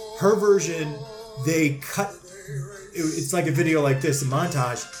 her version, they cut. It's like a video like this, a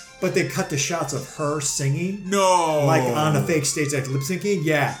montage. But they cut the shots of her singing. No. Like on a fake stage, like lip syncing.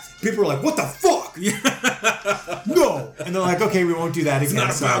 Yeah. People are like, what the fuck? No. And they're like, okay, we won't do that again.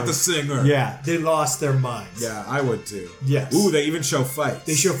 It's not about the singer. Yeah. They lost their minds. Yeah, I would too. Yes. Ooh, they even show fights.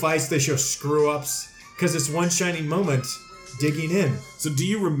 They show fights. They show screw-ups. Because it's One Shining Moment digging in. So do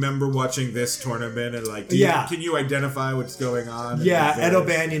you remember watching this tournament? And like, can you identify what's going on? Yeah. Ed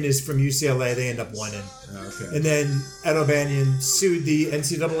O'Banion is from UCLA. They end up winning. Okay. And then Ed O'Banion sued the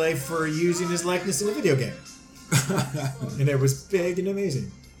NCAA for using his likeness in a video game. And it was big and amazing.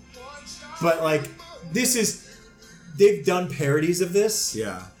 But like, they've done parodies of this.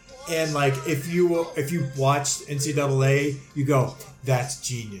 Yeah. And like, if you watched NCAA, you go, that's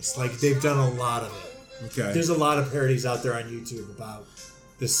genius. Like, they've done a lot of it. Okay. There's a lot of parodies out there on YouTube about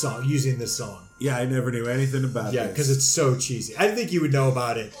this song, using this song. Yeah, I never knew anything about it. Yeah, because it's so cheesy. I didn't think you would know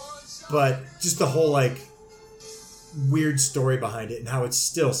about it. But just the whole, like, weird story behind it and how it's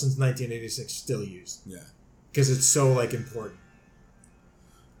still, since 1986, still used. Yeah. Because it's so, like, important.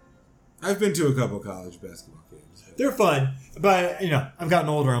 I've been to a couple college basketball games. They're fun. But, I've gotten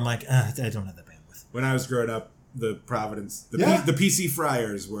older. I'm like, I don't have the bandwidth. When I was growing up, the Providence, the PC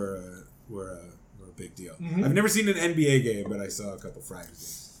Friars were a big deal. Mm-hmm. I've never seen an NBA game, but I saw a couple Friars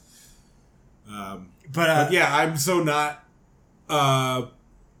games. But yeah, I'm so not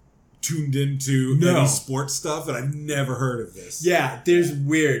tuned into any sports stuff that I've never heard of this. Yeah, there's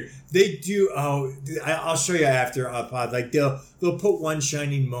weird. They do. Oh, I'll show you after pod. Like they'll put One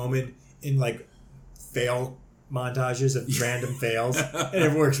Shining Moment in like fail montages of random fails, and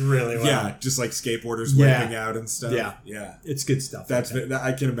it works really well. Yeah, just like skateboarders wiping out and stuff. Yeah, it's good stuff. That's like that.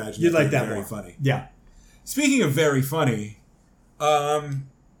 I can imagine. You'd like that very more. Funny. Yeah. Speaking of very funny, I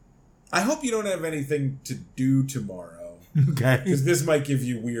hope you don't have anything to do tomorrow. Okay. Because this might give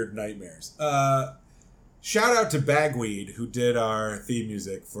you weird nightmares. Shout out to Bagweed, who did our theme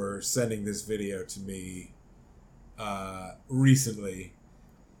music, for sending this video to me recently.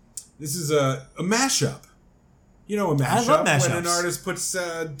 This is a mashup. You know a mashup? I love mashups. When an artist puts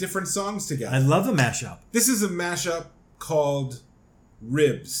different songs together. I love a mashup. This is a mashup called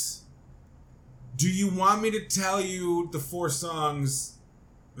Ribs. Do you want me to tell you the 4 songs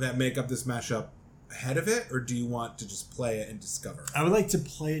that make up this mashup ahead of it, or do you want to just play it and discover? I would like to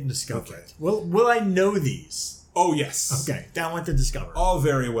play it and discover Okay. it. Will I know these? Oh, yes. Okay, Down Went to Discover. All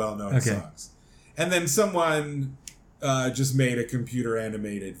very well-known songs. And then someone just made a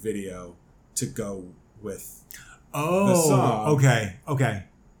computer-animated video to go with the song. Okay.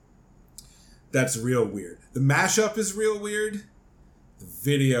 That's real weird. The mashup is real weird. The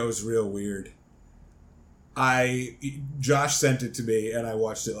video is real weird. Josh sent it to me, and I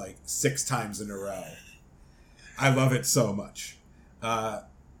watched it like 6 times in a row. I love it so much.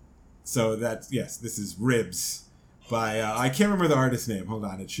 So that's, yes, this is Ribs by, I can't remember the artist's name. Hold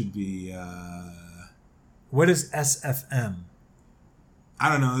on, it should be... What is SFM? I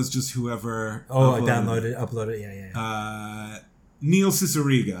don't know, it's just whoever... uploaded, yeah. Neil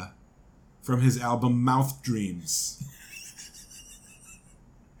Cicierega from his album Mouth Dreams.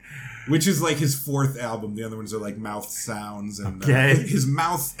 Which is like his 4th album. The other ones are like Mouth Sounds and his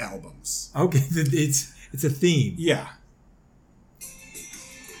mouth albums. Okay, it's a theme. Yeah.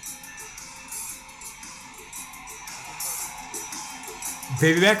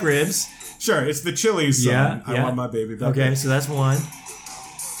 Baby Back Ribs. Sure, it's the Chili's song. Yeah. I want my baby back. Okay, so that's one.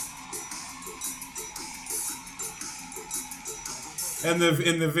 And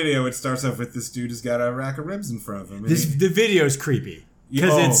in the video, it starts off with this dude has got a rack of ribs in front of him. The video's creepy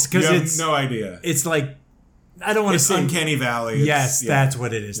because it's no idea. It's like I don't want to say Uncanny Valley. Yes, that's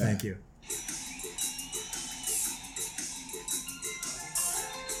what it is. Yeah. Thank you.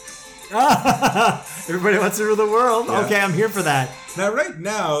 Everybody wants to rule the world. Yeah. Okay, I'm here for that. Now, right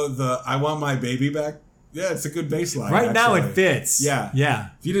now, I want my baby back. Yeah, it's a good bass line. Right now, it fits. Yeah.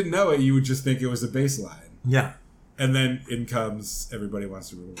 If you didn't know it, you would just think it was a bass line. Yeah. And then in comes Everybody Wants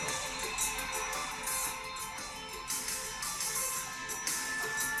to Rule the World.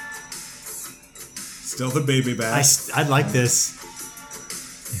 Still the baby back. I like this.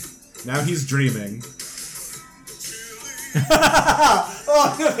 Now he's dreaming.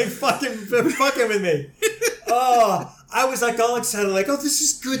 Oh, no, they're fucking with me. Oh, I was like all excited, like, oh, this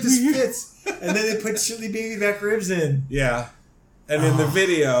is good, this fits. And then they put chili baby back ribs in. Yeah. And in the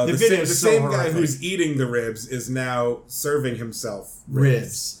video, the same guy who's eating the ribs is now serving himself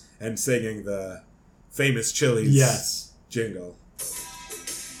ribs and singing the famous Chili's jingle.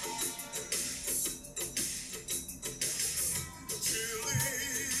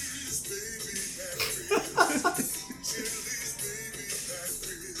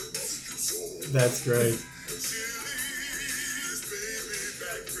 That's great.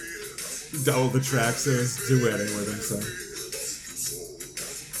 Double the tracks, so he's duetting with him, so.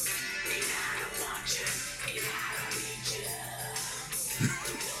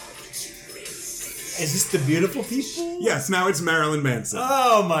 Is this the Beautiful People? Yes, now it's Marilyn Manson.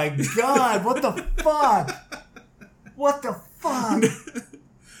 Oh my God! What the fuck? What the fuck?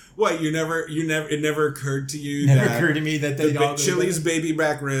 What, it never occurred to you Never occurred to me that they all Chili's baby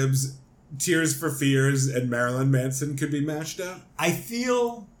back ribs, Tears for Fears, and Marilyn Manson could be mashed up? I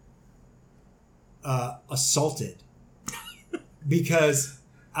feel assaulted because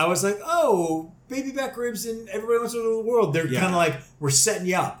I was like, oh, baby back ribs and Everybody Wants to Rule the World. They're kind of like, we're setting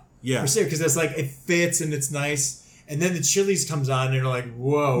you up. Yeah. Because it's like, it fits and it's nice. And then the Chili's comes on and they're like,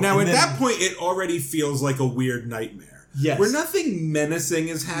 whoa. Now, at that point, it already feels like a weird nightmare. Yes. Where nothing menacing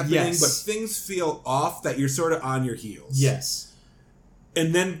is happening, but things feel off that you're sort of on your heels. Yes.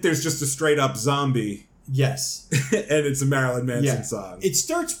 And then there's just a straight up zombie. Yes. And it's a Marilyn Manson song. It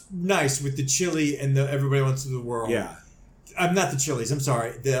starts nice with the chili and the Everybody Wants to the World. Yeah. I'm not the Chili's, I'm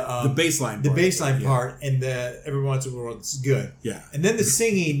sorry. The bass line part. The bass line part and the Everybody Wants to the World is good. Yeah. And then the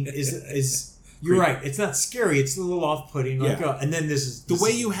singing is you're right. It's not scary. It's a little off-putting. Like, and then this is... The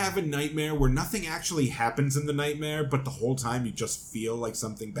way you have a nightmare where nothing actually happens in the nightmare, but the whole time you just feel like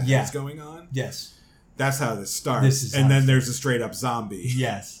something bad is going on. Yes. That's how this starts. And then there's a straight-up zombie.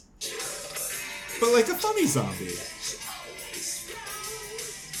 Yes. But like a funny zombie.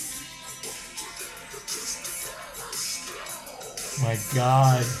 My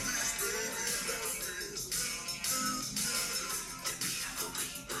God.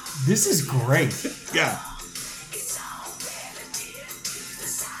 This is great. Yeah.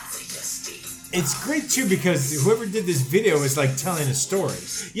 It's great too because whoever did this video is like telling a story.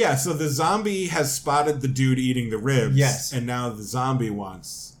 Yeah, so the zombie has spotted the dude eating the ribs. Yes. And now the zombie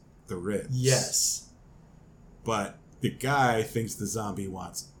wants the ribs. Yes. But the guy thinks the zombie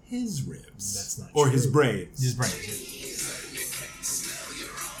wants his ribs. That's not true. Or true. his brains. His brains.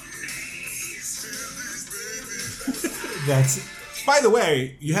 That's... By the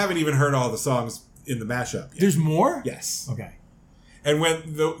way, you haven't even heard all the songs in the mashup yet. There's more? Yes. Okay. And when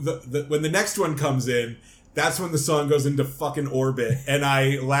when the next one comes in, that's when the song goes into fucking orbit, and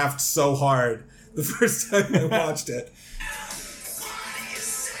I laughed so hard the first time I watched it.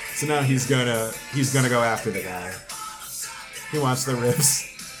 So now he's gonna go after the guy. He wants the ribs.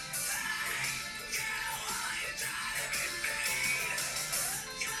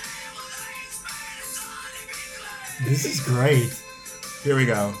 This is great. Here we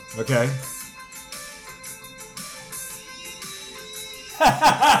go. Okay.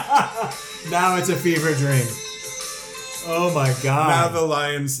 Now it's a fever dream. Oh my god. Now the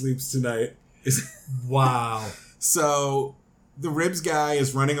lion sleeps tonight. Wow. So the ribs guy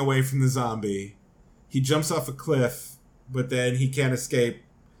is running away from the zombie. He jumps off a cliff, but then he can't escape.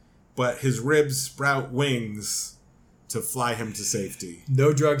 But his ribs sprout wings to fly him to safety.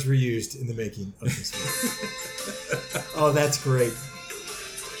 No drugs were used in the making of this movie. Oh, that's great.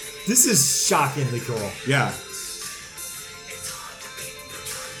 This is shockingly cool. Yeah.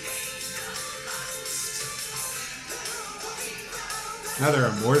 Now there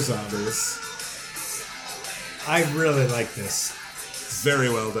are more zombies. I really like this. It's very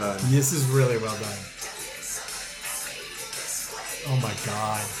well done. This is really well done. Oh my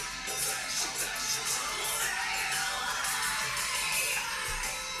god.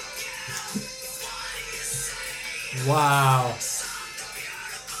 Wow.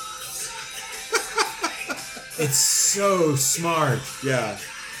 It's so smart. Yeah.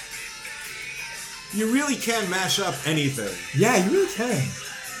 You really can mash up anything. Yeah, you really can.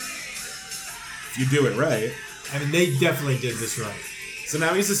 If you do it right. I mean, they definitely did this right. So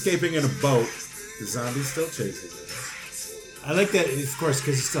now he's escaping in a boat. The zombie's still chasing him. I like that, of course,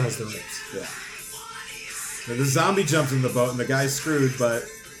 because he still has the ribs. Yeah. Now the zombie jumps in the boat and the guy's screwed, but...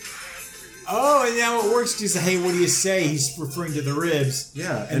 Oh, and now it works. He's like, hey, what do you say? He's referring to the ribs.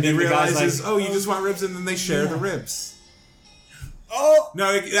 Yeah, and he realizes, like, you just want ribs, and then they share the ribs. Oh!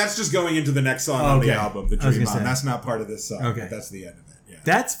 No, that's just going into the next song on the album, The Dream On. That's not part of this song. Okay. That's the end of it. Yeah.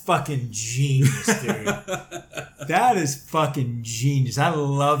 That's fucking genius, dude. That is fucking genius. I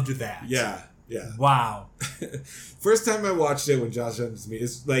loved that. Yeah, yeah. Wow. First time I watched it when Josh sent it to me,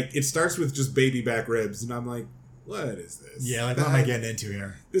 it's like, it starts with just baby back ribs, and I'm like, what is this? Yeah, like, what am I getting into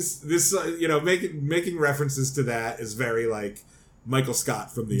here? This making references to that is very like Michael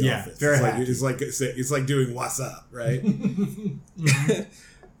Scott from The Office. Very it's like doing What's Up, right?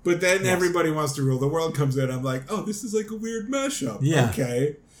 But then Everybody Wants to Rule the World comes in. I'm like, oh, this is like a weird mashup. Yeah.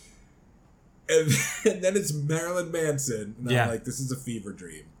 Okay. And then it's Marilyn Manson, and I'm like, this is a fever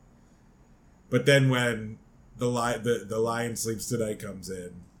dream. But then when the Lion Sleeps Tonight comes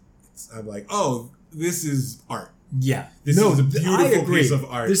in, I'm like, oh, this is art. Yeah. This is a beautiful piece of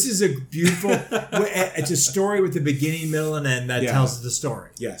art. This is a beautiful... It's a story with the beginning, middle, and end that tells the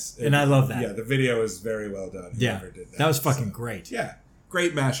story. Yes. And I love that. Yeah, the video is very well done. Whoever did that was fucking great. Yeah.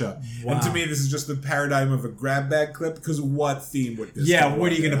 Great mashup. Wow. And to me, this is just the paradigm of a grab bag clip, because what theme would this be?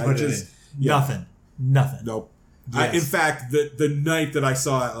 What are you going to put it in? Nothing. Nope. Yes. In fact, the night that I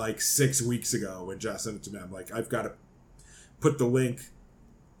saw it like 6 weeks ago when Josh sent it to me, I'm like, I've got to put the link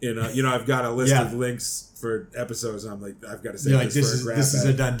in I've got a list of links for episodes, and I'm like, I've got to say this for a grab this bag. is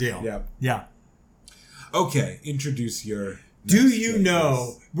a done deal. Yeah. Yeah. Okay, introduce your... Do you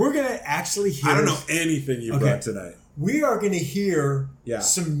know, we're going to actually hear... I don't know anything you brought tonight. We are going to hear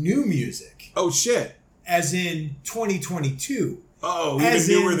some new music. Oh, shit. As in 2022. Oh, even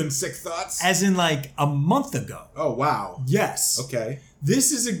newer than Sick Thoughts? As in like a month ago. Oh, wow. Yes. Okay.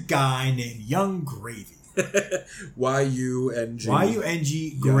 This is a guy named Yung Gravy. Y-U-N-G.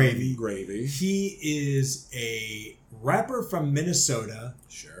 Y-U-N-G Gravy. Young Gravy. He is a rapper from Minnesota.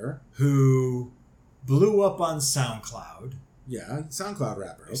 Sure. Who blew up on SoundCloud. Yeah, SoundCloud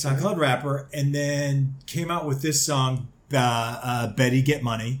rapper. Okay. SoundCloud rapper. And then came out with this song, Betty Get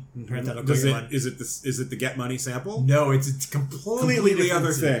Money. Mm-hmm. Is it the Get Money sample? No, it's a completely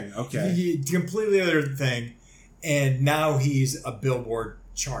other thing. Okay. Completely other thing. And now he's a Billboard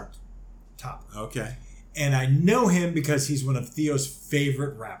chart topper. Okay. And I know him because he's one of Theo's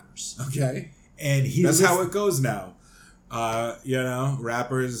favorite rappers. Okay. And that's how it goes now.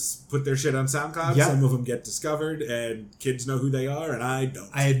 Rappers put their shit on SoundCloud. Yep. Some of them get discovered, and kids know who they are, and I don't.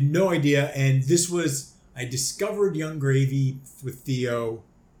 I had no idea. And I discovered Yung Gravy with Theo,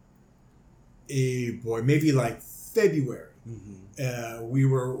 maybe like February. Mm-hmm. We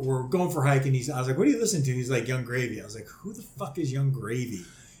were going for a hike, and I was like, what do you listen to? He's like, Yung Gravy. I was like, who the fuck is Yung Gravy?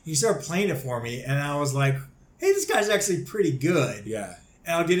 He started playing it for me, and I was like, hey, this guy's actually pretty good. Yeah.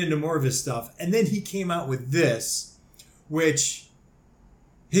 And I'll get into more of his stuff. And then he came out with this, which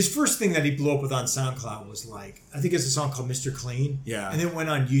his first thing that he blew up with on SoundCloud was like, I think it's a song called Mr. Clean. Yeah. And then went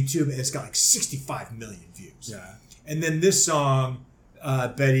on YouTube, and it's got like 65 million views. Yeah. And then this song,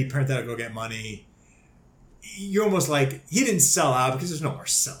 Betty, Parenthetical Get Money, you're almost like, he didn't sell out because there's no more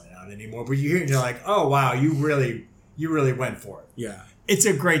selling out anymore. But you hear it, and you're like, oh, wow, you really went for it. Yeah. It's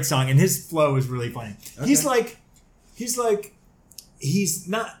a great song, and his flow is really funny. Okay. He's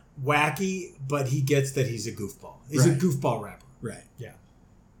not wacky, but he gets that he's a goofball. He's a goofball rapper. Right. Yeah.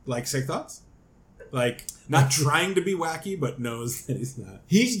 Like Sick Thoughts? Like, not trying to be wacky, but knows that he's not.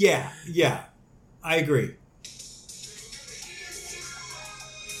 Yeah. I agree.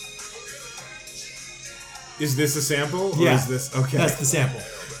 Is this a sample? Or is this... Okay. That's the sample.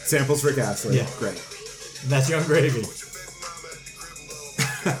 Samples Rick Astley. Yeah. Great. And that's Young Gravy.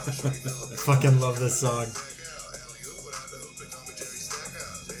 Fucking love this song.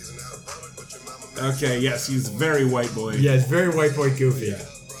 Okay, yes, he's very white boy. Yeah, it's very white boy goofy. Yeah.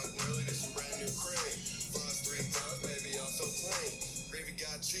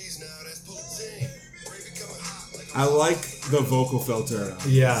 I like the vocal filter.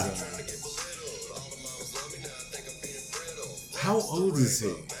 Yeah. How old is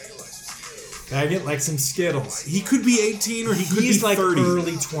he? I get like some Skittles. He could be 18 or he could be 30. He's like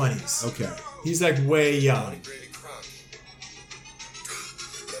early 20s. Okay. He's like way young.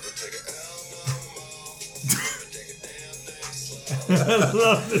 I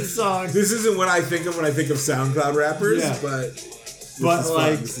love this song. This isn't what I think of when I think of SoundCloud rappers, but this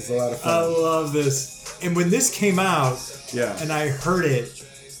is a lot of fun. I love this. And when this came out, and I heard it,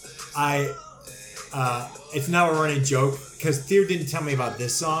 it's now a running joke because Theo didn't tell me about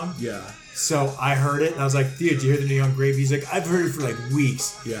this song. Yeah. So I heard it and I was like, Theo, did you hear the new Young Gravy? He's like, I've heard it for like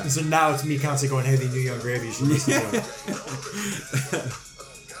weeks. Yeah. And so now it's me constantly going, hey, the new Young Gravy, you should listen to it.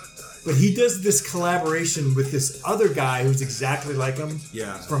 But he does this collaboration with this other guy who's exactly like him.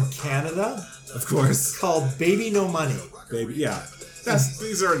 Yeah. From Canada. Of course. Called Baby No Money. Baby, yeah.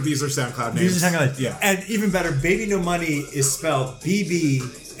 These are SoundCloud names. These are SoundCloud. Yeah. And even better, Baby No Money is spelled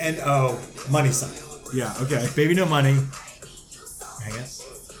BBNO money sign. Yeah, okay. Baby No Money. Hang it.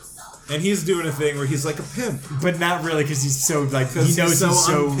 And he's doing a thing where he's like a pimp. But not really, because he's so, like, he knows he's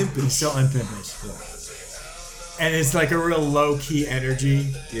so unpimpish. Yeah. And it's like a real low-key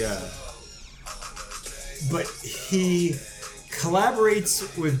energy. Yeah. But he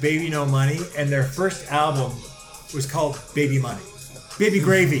collaborates with Baby No Money, and their first album was called Baby Money. Baby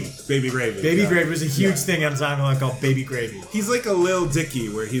Gravy. Baby Gravy. Baby Gravy was a huge thing on SoundCloud called Baby Gravy. He's like a Lil Dicky,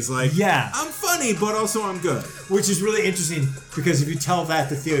 where he's like, I'm funny, but also I'm good. Which is really interesting, because if you tell that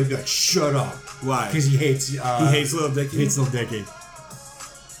to Theo, he'd be like, shut up. Why? Because he hates... he hates Lil Dicky? He hates Lil Dicky.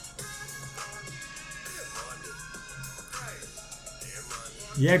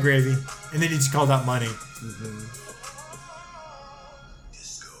 Yeah, Gravy. And then he just called out Money. Mm-hmm.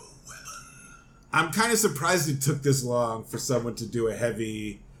 I'm kind of surprised it took this long for someone to do a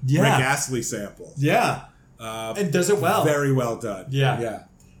heavy Rick Astley sample. Yeah. And does it well. Very well done. Yeah. Yeah.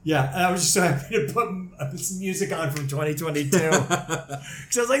 Yeah, and I was just so happy to put some music on from 2022. Because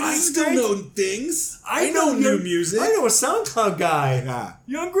I was like, I still know things. I know new music. I know a SoundCloud guy. Yeah.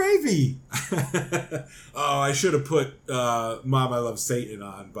 Young Gravy. Oh, I should have put Mom, I Love Satan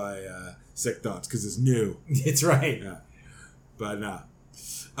on by Sick Thoughts because it's new. It's right. Yeah. But no.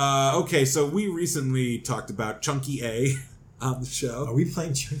 Okay, so we recently talked about Chunky A on the show. Are we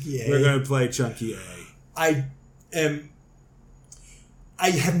playing Chunky A? We're going to play Chunky A. I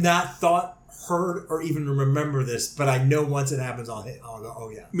have not heard, or even remember this, but I know once it happens, I'll go,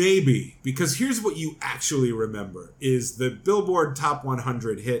 oh yeah. Maybe, because here's what you actually remember, is the Billboard Top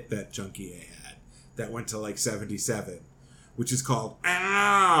 100 hit that Chunky A had, that went to like 77, which is called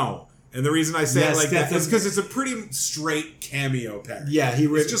Ow! And the reason I say it like that is because it's a pretty straight cameo parody. Yeah,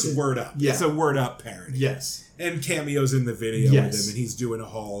 it's just Word Up. Yeah. It's a Word Up parody. Yes. And Cameo's in the video with him, and he's doing a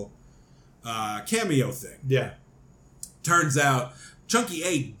whole cameo thing. Yeah. Turns out, Chunky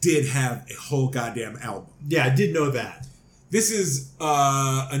A did have a whole goddamn album. Yeah, I did know that. This is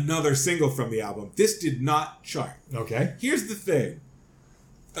another single from the album. This did not chart. Okay. Here's the thing.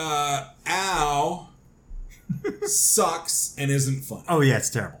 Ow sucks and isn't funny. Oh, yeah, it's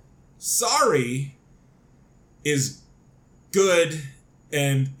terrible. Sorry is good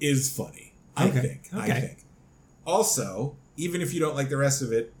and is funny. I think. Also, even if you don't like the rest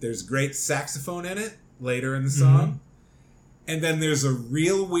of it, there's great saxophone in it later in the song. Mm-hmm. And then there's a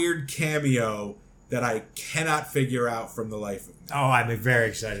real weird cameo that I cannot figure out from the life of me. Oh, I'm very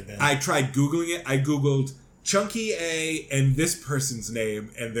excited then. I tried Googling it. I Googled Chunky A and this person's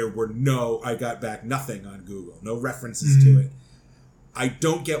name, and I got back nothing on Google. No references to it. I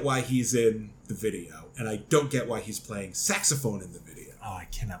don't get why he's in the video, and I don't get why he's playing saxophone in the video. Oh, I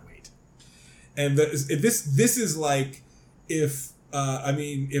cannot wait. And this is like if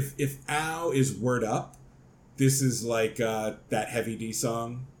Ow is Word Up, this is like that Heavy D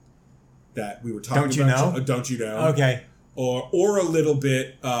song that we were talking about. Don't You Know? Don't You Know? Okay. Or a little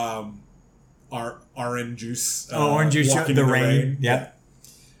bit orange juice. Orange juice, Walking the in rain. Yeah.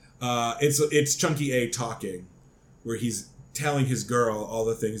 It's Chunky A talking, where he's telling his girl all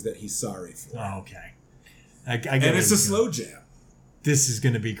the things that he's sorry for. Oh, okay. And it's a slow jam. This is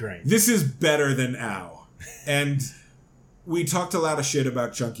going to be great. This is better than Ow. And we talked a lot of shit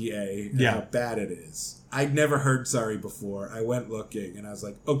about Chunky A and how bad it is. I'd never heard Sorry before. I went looking and I was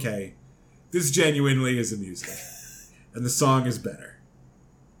like, okay, this genuinely is a musical. And the song is better.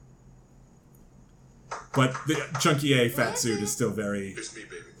 But the Chunky A fat suit is still very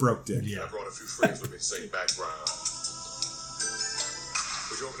broke dick. Yeah. I brought a few friends with me to sing background.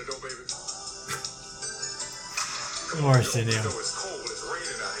 Would you open the door, baby? Arsenio. It's cold. It's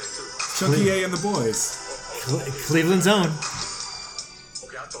raining out here, too. Chunky A and the boys. Cleveland's own.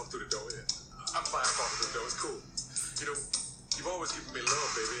 Okay, I'll talk through the door here. I'm fine talking through the door. It's cool. You know, you've always given me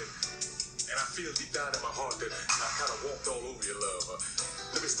love, baby. And I feel deep down in my heart that I kind of walked all over your love.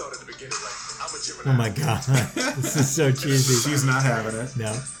 Let me start at the beginning. Like, I'm a Gemini. Oh my God. This is so cheesy. She's not having it. No.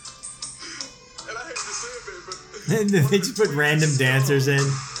 And I hate to say it, baby, but And then they just put random dancers in.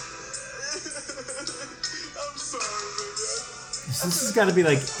 This has got to be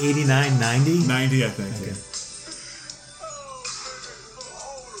like 89, 90? 90, I think. Okay.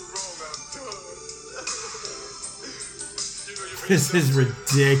 This is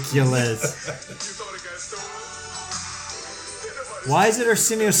ridiculous. Why is it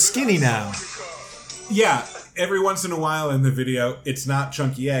Arsenio skinny now? Yeah, every once in a while in the video, it's not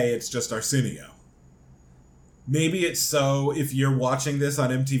Chunky A, it's just Arsenio. Maybe it's so if you're watching this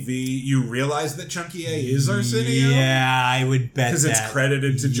on MTV, you realize that Chunky A is Arsenio. Yeah, I would bet because it's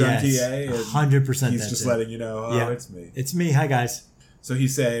credited to Chunky A. 100%. He's just letting you know, it's me. It's me. Hi, guys. So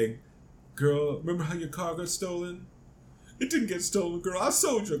he's saying, girl, remember how your car got stolen? It didn't get stolen, girl. I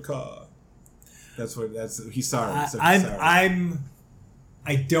sold your car. He's sorry.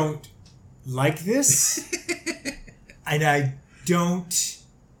 I don't like this. And I don't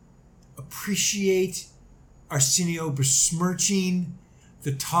appreciate Arsenio besmirching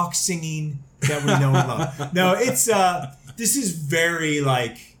the talk singing that we know and love. No, it's this is very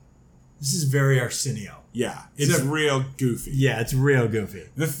Arsenio. Yeah, it's real goofy. Yeah, it's real goofy.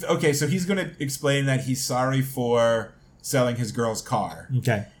 Okay, so he's going to explain that he's sorry for selling his girl's car.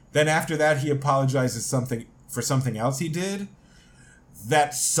 Okay. Then after that, he apologizes for something else he did.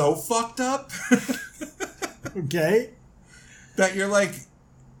 That's so fucked up. Okay. That you're like,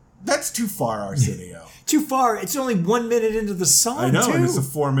 that's too far, Arsenio. Too far. It's only 1 minute into the song, I know, too. and it's a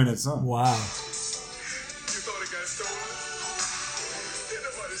 4-minute song. Wow. You thought it got stolen? Didn't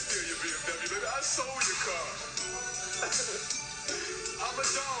nobody steal your BMW, baby. I sold your car. I'm a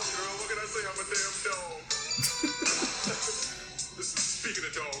dog, girl. What can I say? I'm a damn dog. Listen, speaking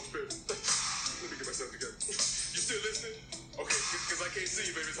of dogs, baby. Let me get myself together. You still listening? Okay, because I can't see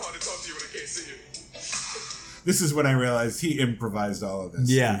you, baby. It's hard to talk to you when I can't see you. This is when I realized he improvised all of this.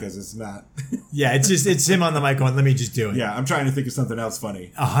 Yeah. Because it's not. Yeah, it's him on the mic going, let me just do it. Yeah, I'm trying to think of something else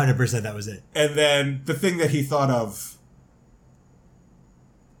funny. 100% that was it. And then the thing that he thought of.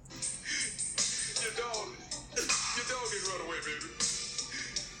 Your dog didn't run away, baby.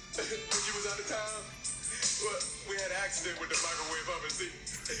 When you was out of town, well, we had an accident with the microwave oven. See,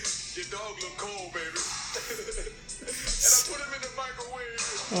 your dog looked cold, baby. And I put him in the microwave.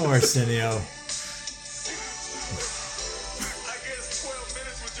 Oh, Arsenio. I guess 12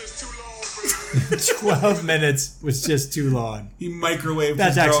 minutes was just too long, baby. 12 minutes was just too long. He microwaved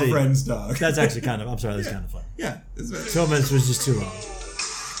his girlfriend's dog. That's actually kind of, I'm sorry, that's kind of fun. Yeah. 12 minutes was just too long.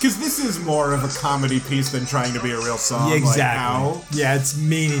 Because this is more of a comedy piece than trying to be a real song. Exactly. Like, yeah, it's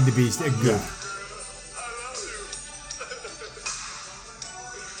meaning to be good. I love you.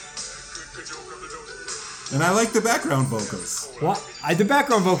 Could you open up the door? And I like the background vocals. Well, the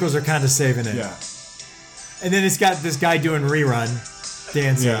background vocals are kind of saving it. Yeah. And then it's got this guy doing rerun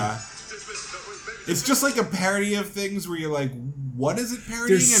dancing. Yeah. It's just like a parody of things where you're like, what is it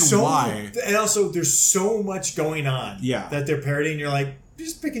parodying and why? And also, there's so much going on Yeah. that they're parodying. You're like,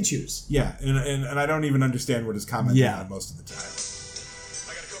 just pick and choose. Yeah, and I don't even understand what is commenting on most of the time.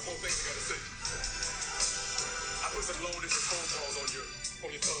 I got a couple more things I gotta say. I put some long distance phone calls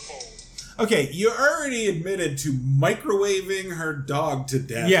on your telephone. Okay, you already admitted to microwaving her dog to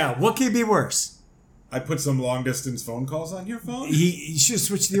death. Yeah, what could be worse? I put some long distance phone calls on your phone? He should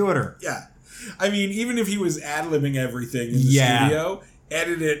switch the order. Yeah. I mean, even if he was ad-libbing everything in the studio,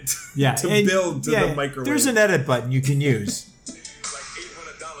 edit it to build to the microwave. There's an edit button you can use.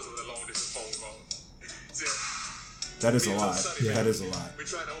 That is a lot. Yeah. That is a lot. We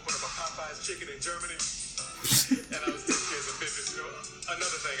tried to open up a Popeye's chicken in Germany, and I was taking care of business. You know,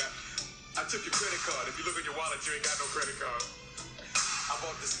 another thing, I took your credit card. If you look at your wallet, you ain't got no credit card. I bought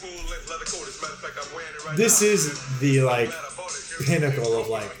This is the like pinnacle of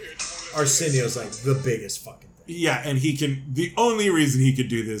like Arsenio's like the biggest fucking thing. Yeah, and he can. The only reason he could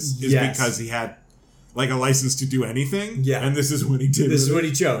do this is because he had like a license to do anything. Yeah, and this is what he did. This is what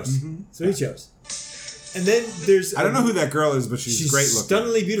he chose. Mm-hmm. So he chose. And then there's I don't know who that girl is, but she's great looking,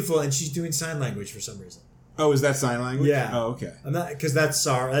 stunningly beautiful, and she's doing sign language for some reason. Oh, is that sign language? Yeah. Oh, okay. I'm not because that's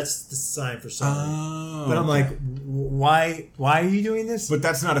sorry. That's the sign for sorry. Oh, but I'm like, why? Why are you doing this? But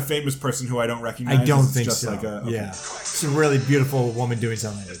that's not a famous person who I don't recognize. I don't it's think just so. Like a, Yeah, it's a really beautiful woman doing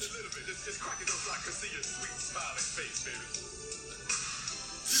sign language.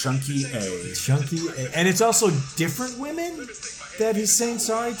 Chunky A. Chunky A. And it's also different women that he's saying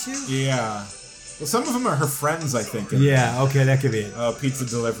sorry to? Yeah. Well, some of them are her friends, I think. Yeah, okay, that could be it. Oh, Pizza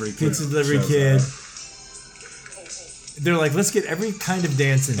Delivery Kid. Pizza Delivery Kid. They're like, let's get every kind of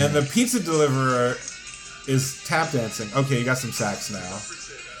dance in And here. the pizza deliverer is tap dancing. Okay, you got some sax now.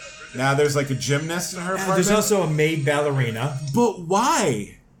 Now there's like a gymnast in her apartment. There's also a maid ballerina. But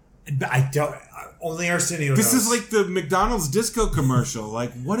why? I don't... Only Arsenio knows. This is like the McDonald's disco commercial.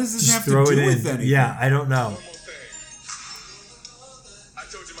 Like, what does this have to throw do it in. with anything? Yeah, I don't know.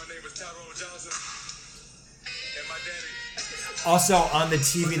 Also, on the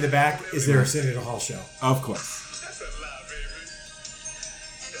TV in the back is the Arsenio Hall show. Of course.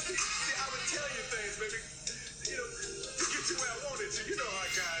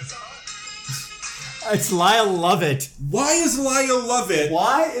 It's Lyle Lovett. Why is Lyle Lovett?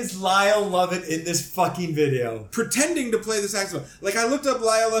 Why is Lyle Lovett in this fucking video? Pretending to play the saxophone. Like, I looked up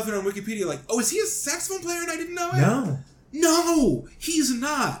Lyle Lovett on Wikipedia, like, oh, is he a saxophone player and I didn't know it? No. No, he's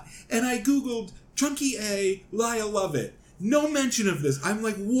not. And I Googled Chunky A, Lyle Lovett. No mention of this. I'm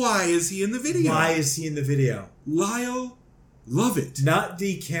like, why is he in the video? Why is he in the video? Lyle Lovett. Not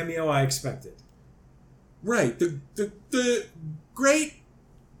the cameo I expected. Right. The great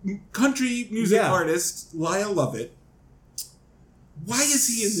country music artist, Lyle Lovett. Why is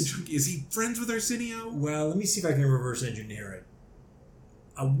he in the Chunky? Is he friends with Arsenio? Well, let me see if I can reverse engineer it.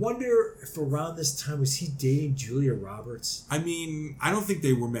 I wonder if around this time was he dating Julia Roberts? I mean, I don't think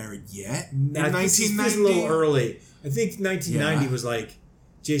they were married yet. In 1990, this is a little early. I think 1990 was like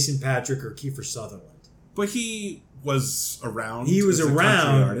Jason Patric or Kiefer Sutherland. But he was around. He was as a around,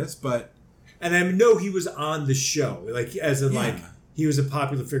 country artist, but and I know he was on the show, like as in like he was a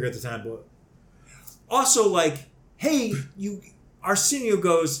popular figure at the time. But also, like, hey, Arsenio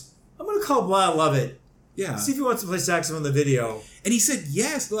goes, I'm going to call Lyle Lovett. Yeah. See if he wants to play saxophone in the video. And he said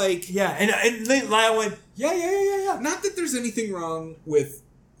yes, like... Yeah, and Lyle went, yeah. Not that there's anything wrong with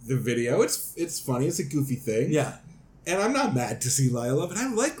the video. It's funny. It's a goofy thing. Yeah. And I'm not mad to see Lyle Lovett.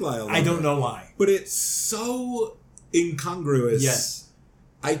 I like Lyle Lovett. I don't know why. But it's so incongruous. Yes.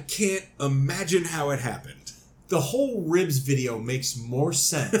 I can't imagine how it happened. The whole Ribs video makes more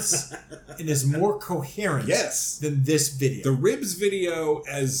sense and is more coherent than this video. The Ribs video,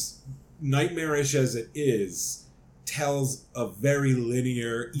 as nightmarish as it is, tells a very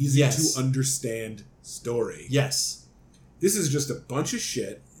linear, easy to understand story. Yes. This is just a bunch of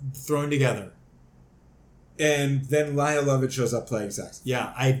shit thrown together. And then Lyle Lovett shows up playing saxophone.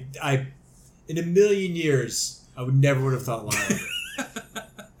 Yeah, I in a million years, I would never would have thought Lyle Lovett.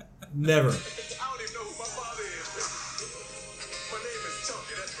 Never.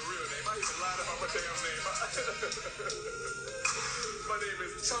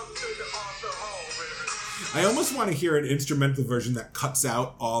 I almost want to hear an instrumental version that cuts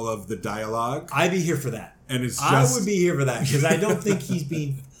out all of the dialogue. I'd be here for that. And it's just... I would be here for that because I don't think he's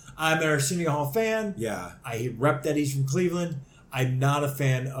being... I'm an Arsenio Hall fan. Yeah. I rep that he's from Cleveland. I'm not a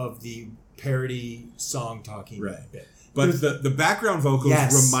fan of the parody song talking bit. But the background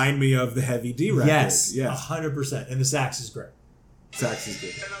vocals remind me of the Heavy D record. Yes, 100%. And the sax is great. Sax is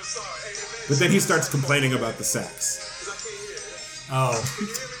good. But then he starts complaining about the sax. Oh.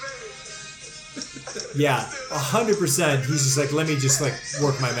 Yeah, 100%. He's just like, let me just like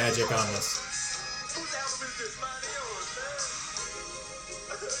work my magic on this.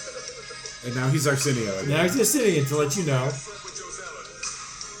 And now he's Arsenio again. Now he's Arsenio, to let you know.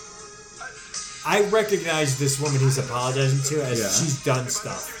 I recognize this woman he's apologizing to as she's done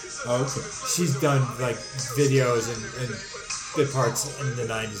stuff. Oh, okay. She's done like videos and bit parts in the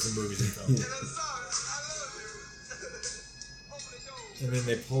 90s and movies and films. And then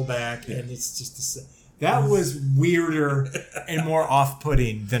they pull back, and it's just that was weirder and more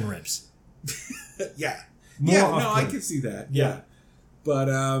off-putting than Ribs. No, I can see that. Yeah. But,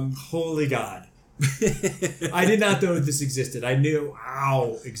 holy God. I did not know this existed. I knew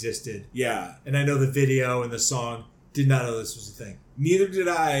OW existed. Yeah. And I know the video and the song. Did not know this was a thing. Neither did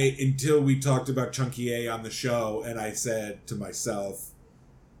I until we talked about Chunky A on the show, and I said to myself,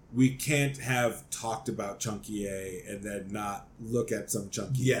 we can't have talked about Chunky A and then not look at some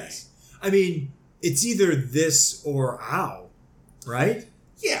Chunky A. I mean, it's either this or Ow, right?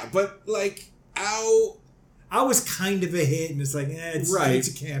 Yeah, but like Ow was kind of a hit, and it's like, it's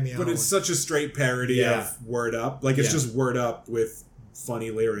a cameo. But it's such a straight parody of Word Up. Like, it's just Word Up with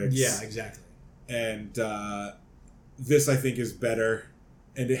funny lyrics. Yeah, exactly. And this, I think, is better.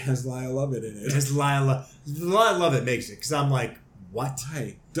 And it has Lyle Lovett in it. It has Lyle Lovett makes it, because I'm like, what?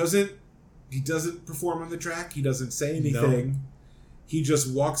 Why? He doesn't perform on the track. He doesn't say anything. No. He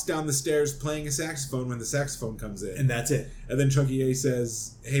just walks down the stairs playing a saxophone when the saxophone comes in. And that's it. And then Chunky A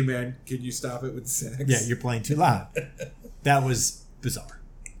says, hey man, can you stop it with the sax? Yeah, you're playing too loud. That was bizarre.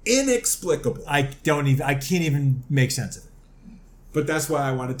 Inexplicable. I can't even make sense of it. But that's why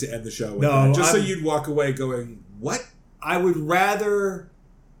I wanted to end the show with that. Just so you'd walk away going, what? I would rather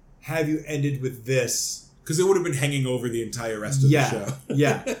have you ended with this. Because it would have been hanging over the entire rest of the show.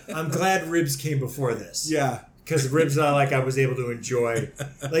 Yeah. I'm glad Ribs came before this. Yeah. Because Ribs, I was able to enjoy.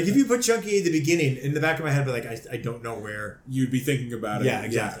 Like, if you put Chunky at the beginning, in the back of my head, I'd be like, I don't know where. You'd be thinking about it. Yeah,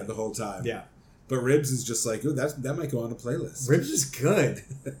 exactly. The whole time. Yeah. But Ribs is just like, that might go on a playlist. Ribs is good.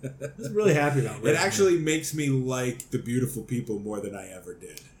 I'm really happy about Ribs. It actually makes me like The Beautiful People more than I ever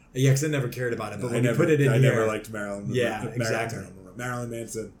did. Yeah, because I never cared about it. But when you put it in I here. never liked Marilyn. Yeah, exactly. Marilyn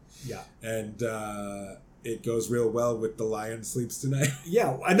Manson. Yeah. And it goes real well with The Lion Sleeps Tonight.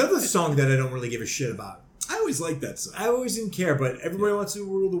 Yeah, another song that I don't really give a shit about. I always liked that song. I always didn't care, but everybody wants to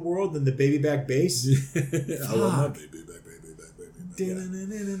rule the world, and the baby back bass. I love my baby back.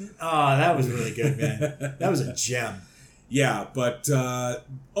 Oh, that was really good, man. That was a gem. Yeah, but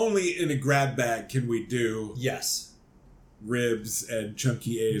only in a grab bag can we do Ribs and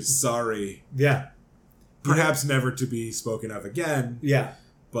Chunky A's Sorry. Yeah. Perhaps never to be spoken of again. Yeah.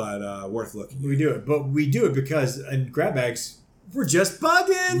 But worth looking at. We do it. But we do it because in grab bags, we're just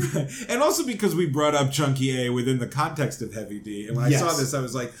bugging. And also because we brought up Chunky A within the context of Heavy D. And when I saw this, I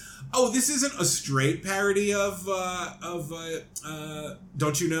was like, oh, this isn't a straight parody of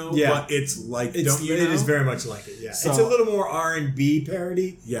Don't You Know? Yeah. But it's like Don't You Know? It is very much like it, yeah. So, it's a little more R&B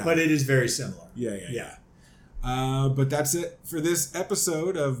parody, but it is very similar. Yeah. But that's it for this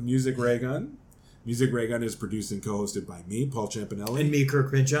episode of Music Raygun. Music Raygun is produced and co-hosted by me, Paul Champanelli. And me, Kirk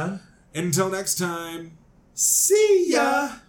Pinchon. Until next time, see ya!